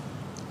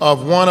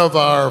of one of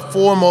our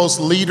foremost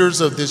leaders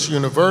of this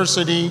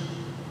university,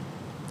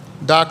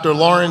 Dr.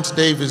 Lawrence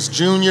Davis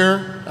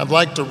Jr. I'd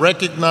like to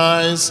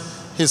recognize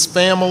his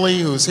family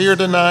who's here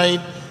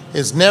tonight,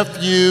 his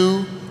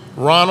nephew,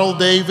 Ronald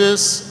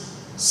Davis,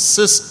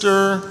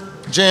 sister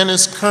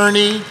Janice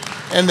Kearney,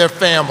 and their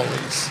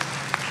families.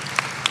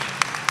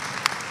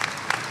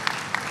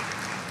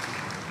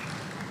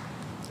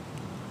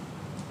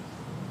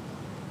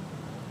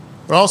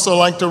 We'd also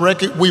like to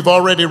we've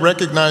already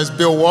recognized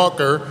Bill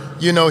Walker.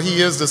 You know,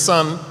 he is the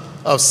son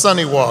of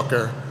Sonny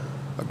Walker,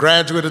 a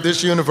graduate of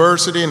this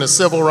university and a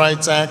civil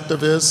rights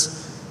activist.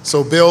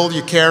 So Bill,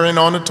 you're carrying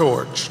on the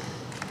torch.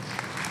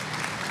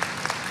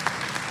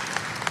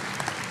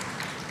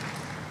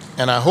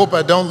 And I hope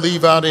I don't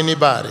leave out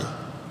anybody,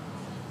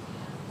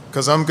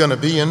 because I'm going to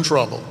be in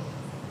trouble.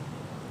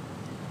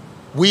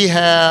 We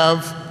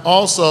have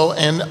also,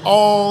 and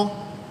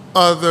all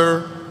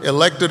other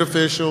elected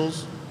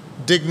officials,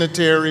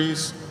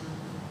 dignitaries.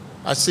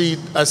 I see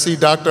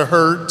Dr.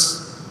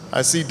 Hertz,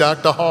 I see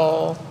Dr.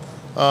 Hall,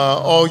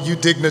 all you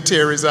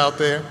dignitaries out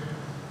there.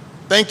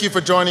 Thank you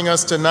for joining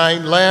us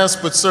tonight.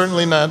 Last but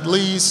certainly not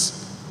least,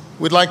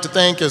 we'd like to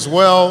thank as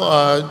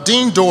well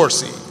Dean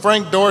Dorsey,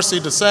 Frank Dorsey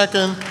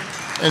II,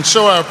 and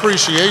show our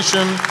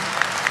appreciation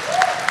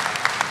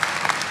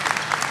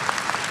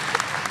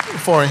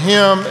for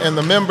him and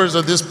the members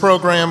of this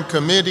program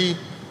committee,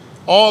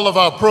 all of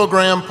our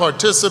program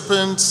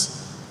participants.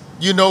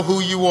 You know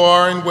who you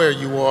are and where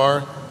you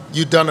are.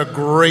 You've done a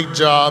great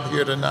job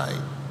here tonight.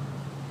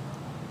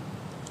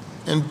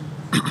 And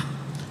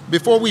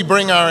before we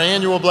bring our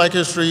annual Black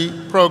History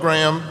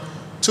program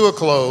to a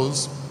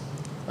close,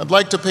 I'd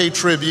like to pay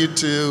tribute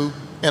to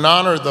and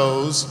honor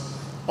those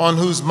on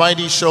whose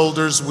mighty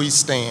shoulders we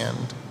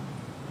stand.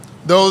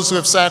 Those who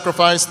have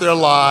sacrificed their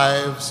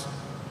lives,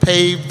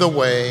 paved the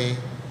way,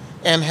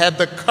 and had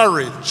the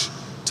courage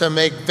to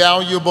make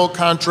valuable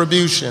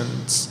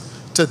contributions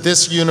to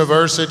this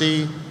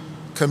university,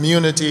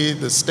 community,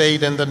 the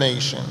state, and the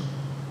nation.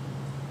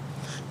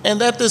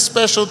 And at this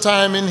special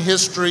time in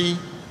history,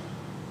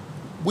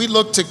 we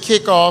look to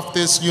kick off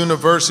this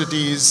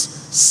university's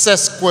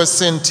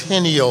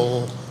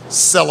sesquicentennial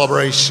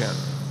celebration,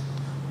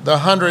 the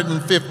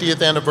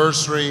 150th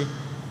anniversary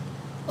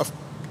of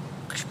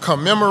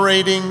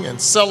commemorating and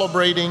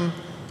celebrating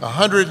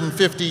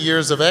 150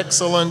 years of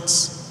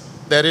excellence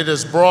that it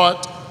has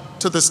brought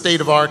to the state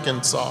of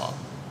Arkansas,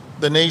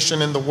 the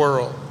nation, and the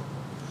world.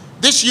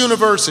 This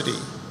university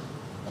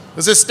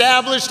was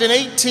established in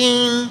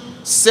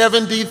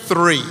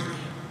 1873,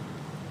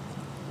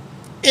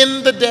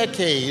 in the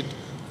decade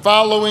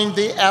following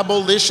the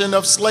abolition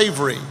of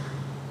slavery.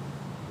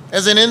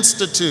 as an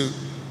institute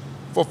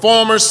for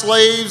former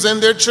slaves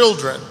and their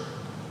children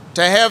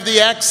to have the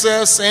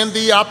access and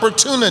the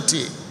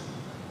opportunity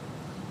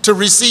to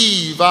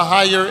receive a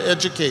higher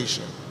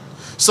education.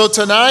 So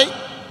tonight,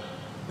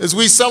 as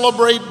we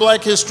celebrate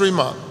Black History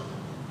Month,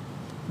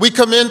 we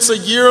commence a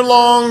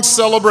year-long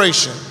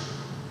celebration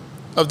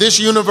of this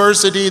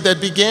university that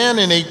began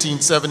in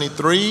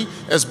 1873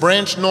 as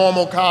Branch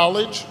Normal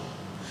College,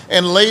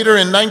 and later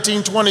in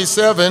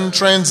 1927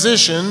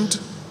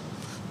 transitioned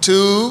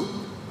to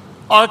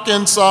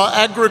Arkansas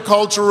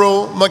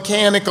Agricultural,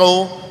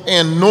 Mechanical,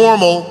 and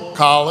Normal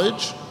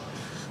College,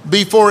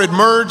 before it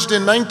merged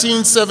in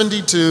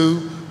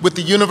 1972 with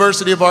the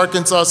University of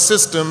Arkansas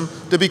system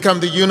to become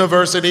the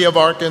University of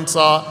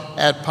Arkansas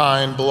at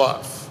Pine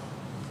Bluff.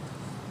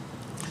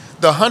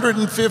 The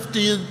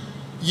 150th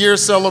year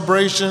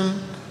celebration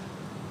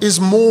is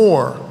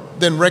more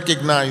than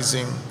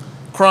recognizing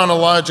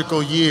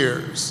chronological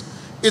years.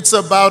 It's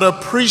about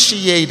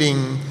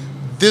appreciating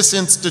this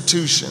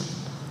institution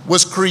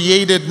was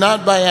created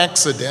not by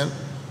accident,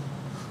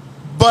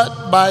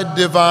 but by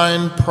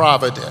divine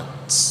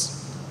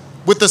providence,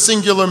 with a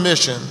singular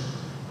mission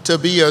to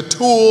be a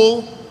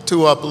tool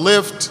to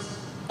uplift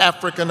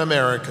African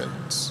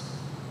Americans.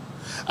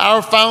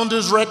 Our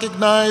founders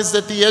recognized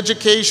that the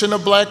education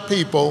of Black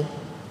people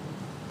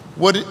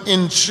would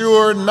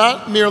ensure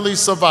not merely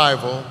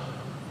survival,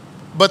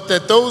 but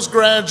that those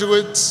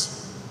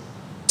graduates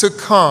to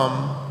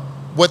come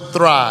would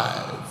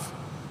thrive.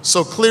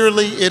 So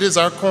clearly, it is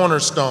our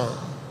cornerstone.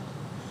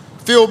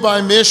 Fueled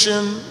by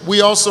mission,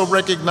 we also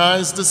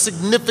recognize the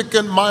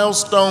significant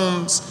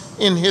milestones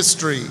in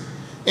history,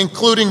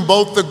 including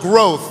both the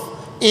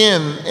growth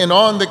in and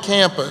on the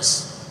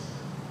campus,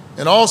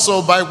 and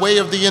also by way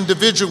of the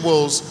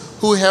individuals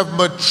who have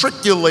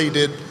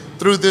matriculated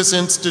through this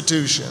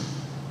institution.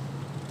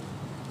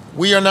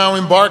 We are now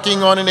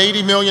embarking on an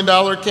 $80 million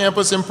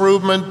campus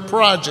improvement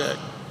project.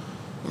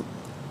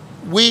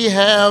 We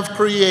have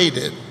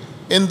created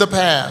in the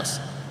past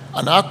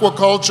an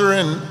aquaculture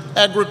and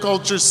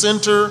agriculture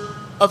center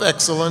of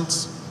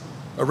excellence,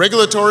 a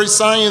regulatory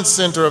science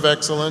center of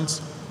excellence,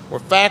 where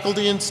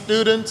faculty and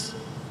students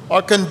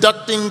are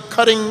conducting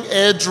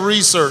cutting-edge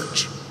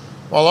research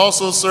while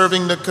also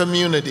serving the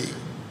community.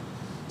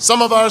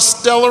 Some of our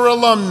stellar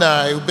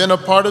alumni who've been a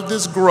part of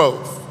this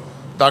growth,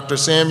 Dr.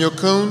 Samuel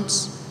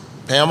Kuntz,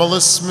 Pamela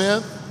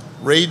Smith,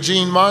 Ray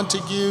Jean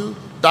Montague,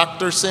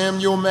 Dr.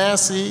 Samuel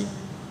Massey,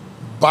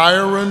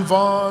 Byron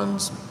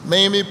Vaughns,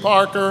 Mamie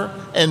Parker,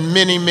 and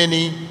many,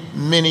 many,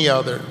 many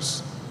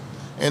others.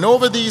 And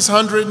over these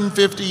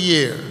 150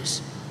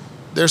 years,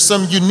 there's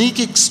some unique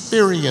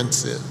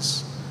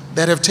experiences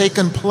that have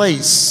taken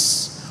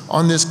place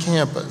on this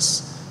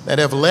campus that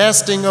have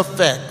lasting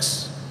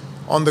effects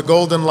on the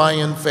Golden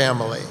Lion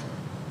family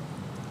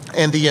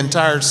and the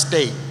entire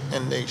state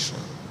and nation.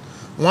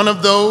 One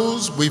of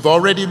those, we've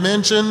already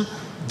mentioned,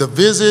 the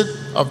visit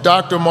of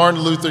Dr.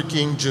 Martin Luther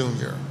King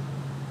Jr.,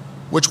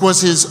 which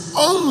was his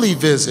only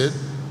visit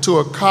to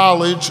a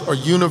college or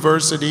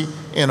university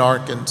in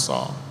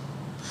Arkansas.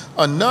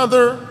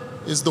 Another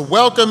is the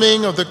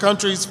welcoming of the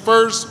country's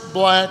first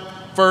Black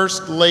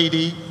First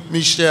Lady,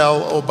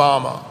 Michelle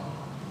Obama.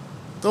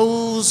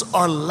 Those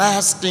are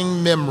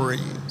lasting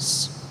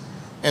memories.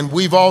 And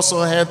we've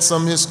also had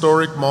some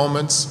historic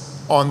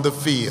moments on the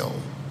field.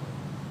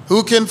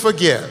 Who can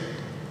forget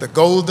the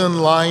Golden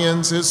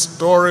Lions'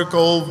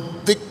 historical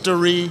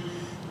victory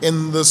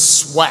in the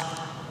SWAC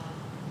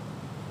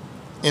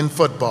in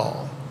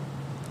football?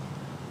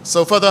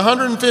 So for the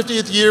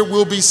 150th year,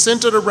 we'll be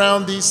centered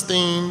around these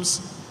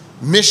themes: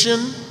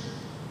 mission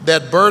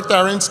that birthed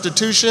our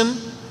institution,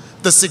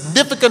 the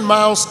significant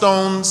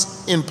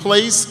milestones in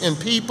place in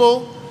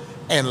people,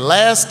 and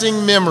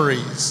lasting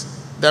memories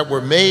that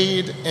were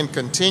made and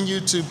continue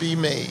to be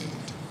made.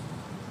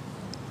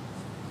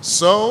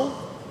 So,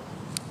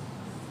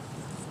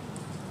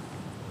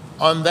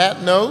 on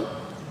that note,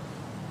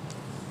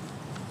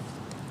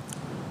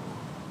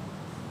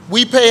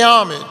 we pay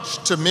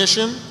homage to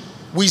mission,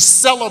 we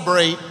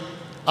celebrate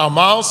our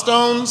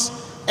milestones,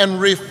 and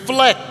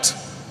reflect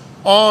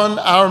on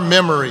our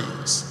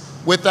memories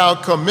with our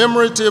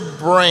commemorative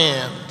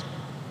brand.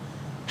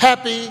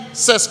 Happy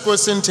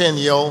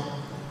sesquicentennial,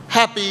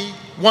 happy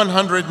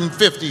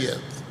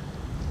 150th.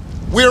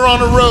 We're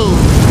on a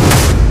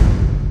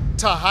road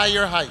to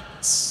higher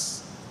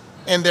heights,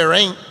 and there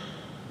ain't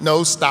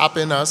no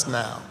stopping us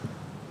now.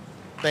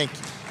 Thank you.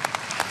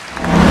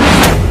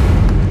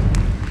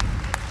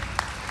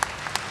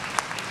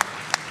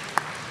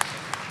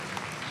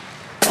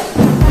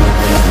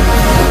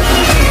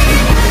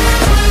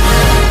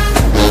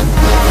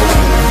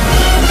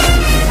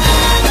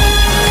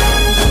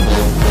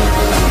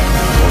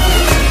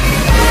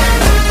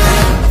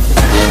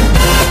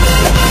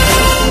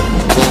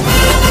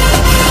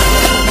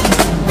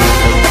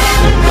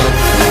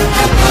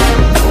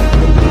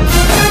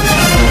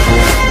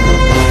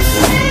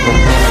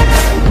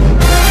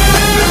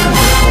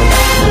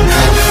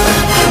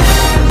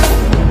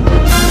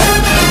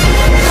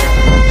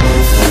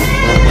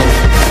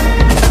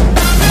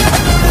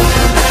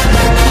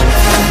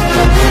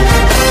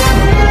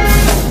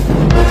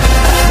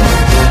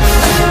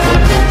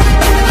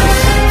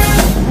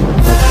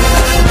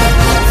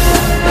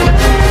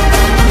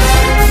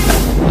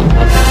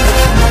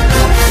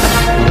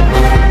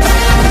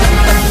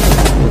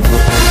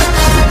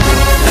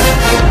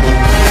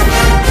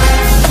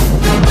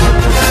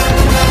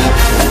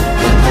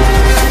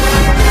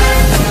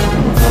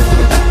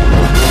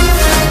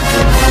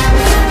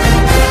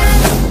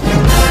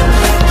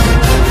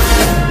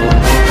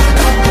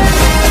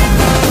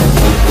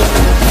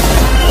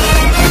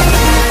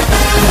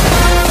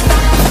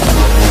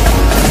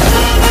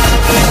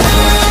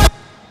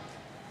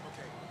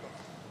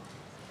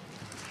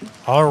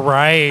 All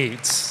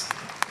right.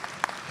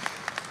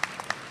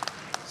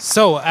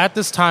 So at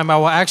this time, I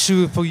will ask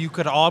you if you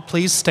could all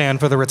please stand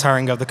for the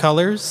retiring of the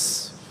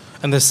colors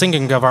and the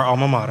singing of our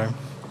alma mater.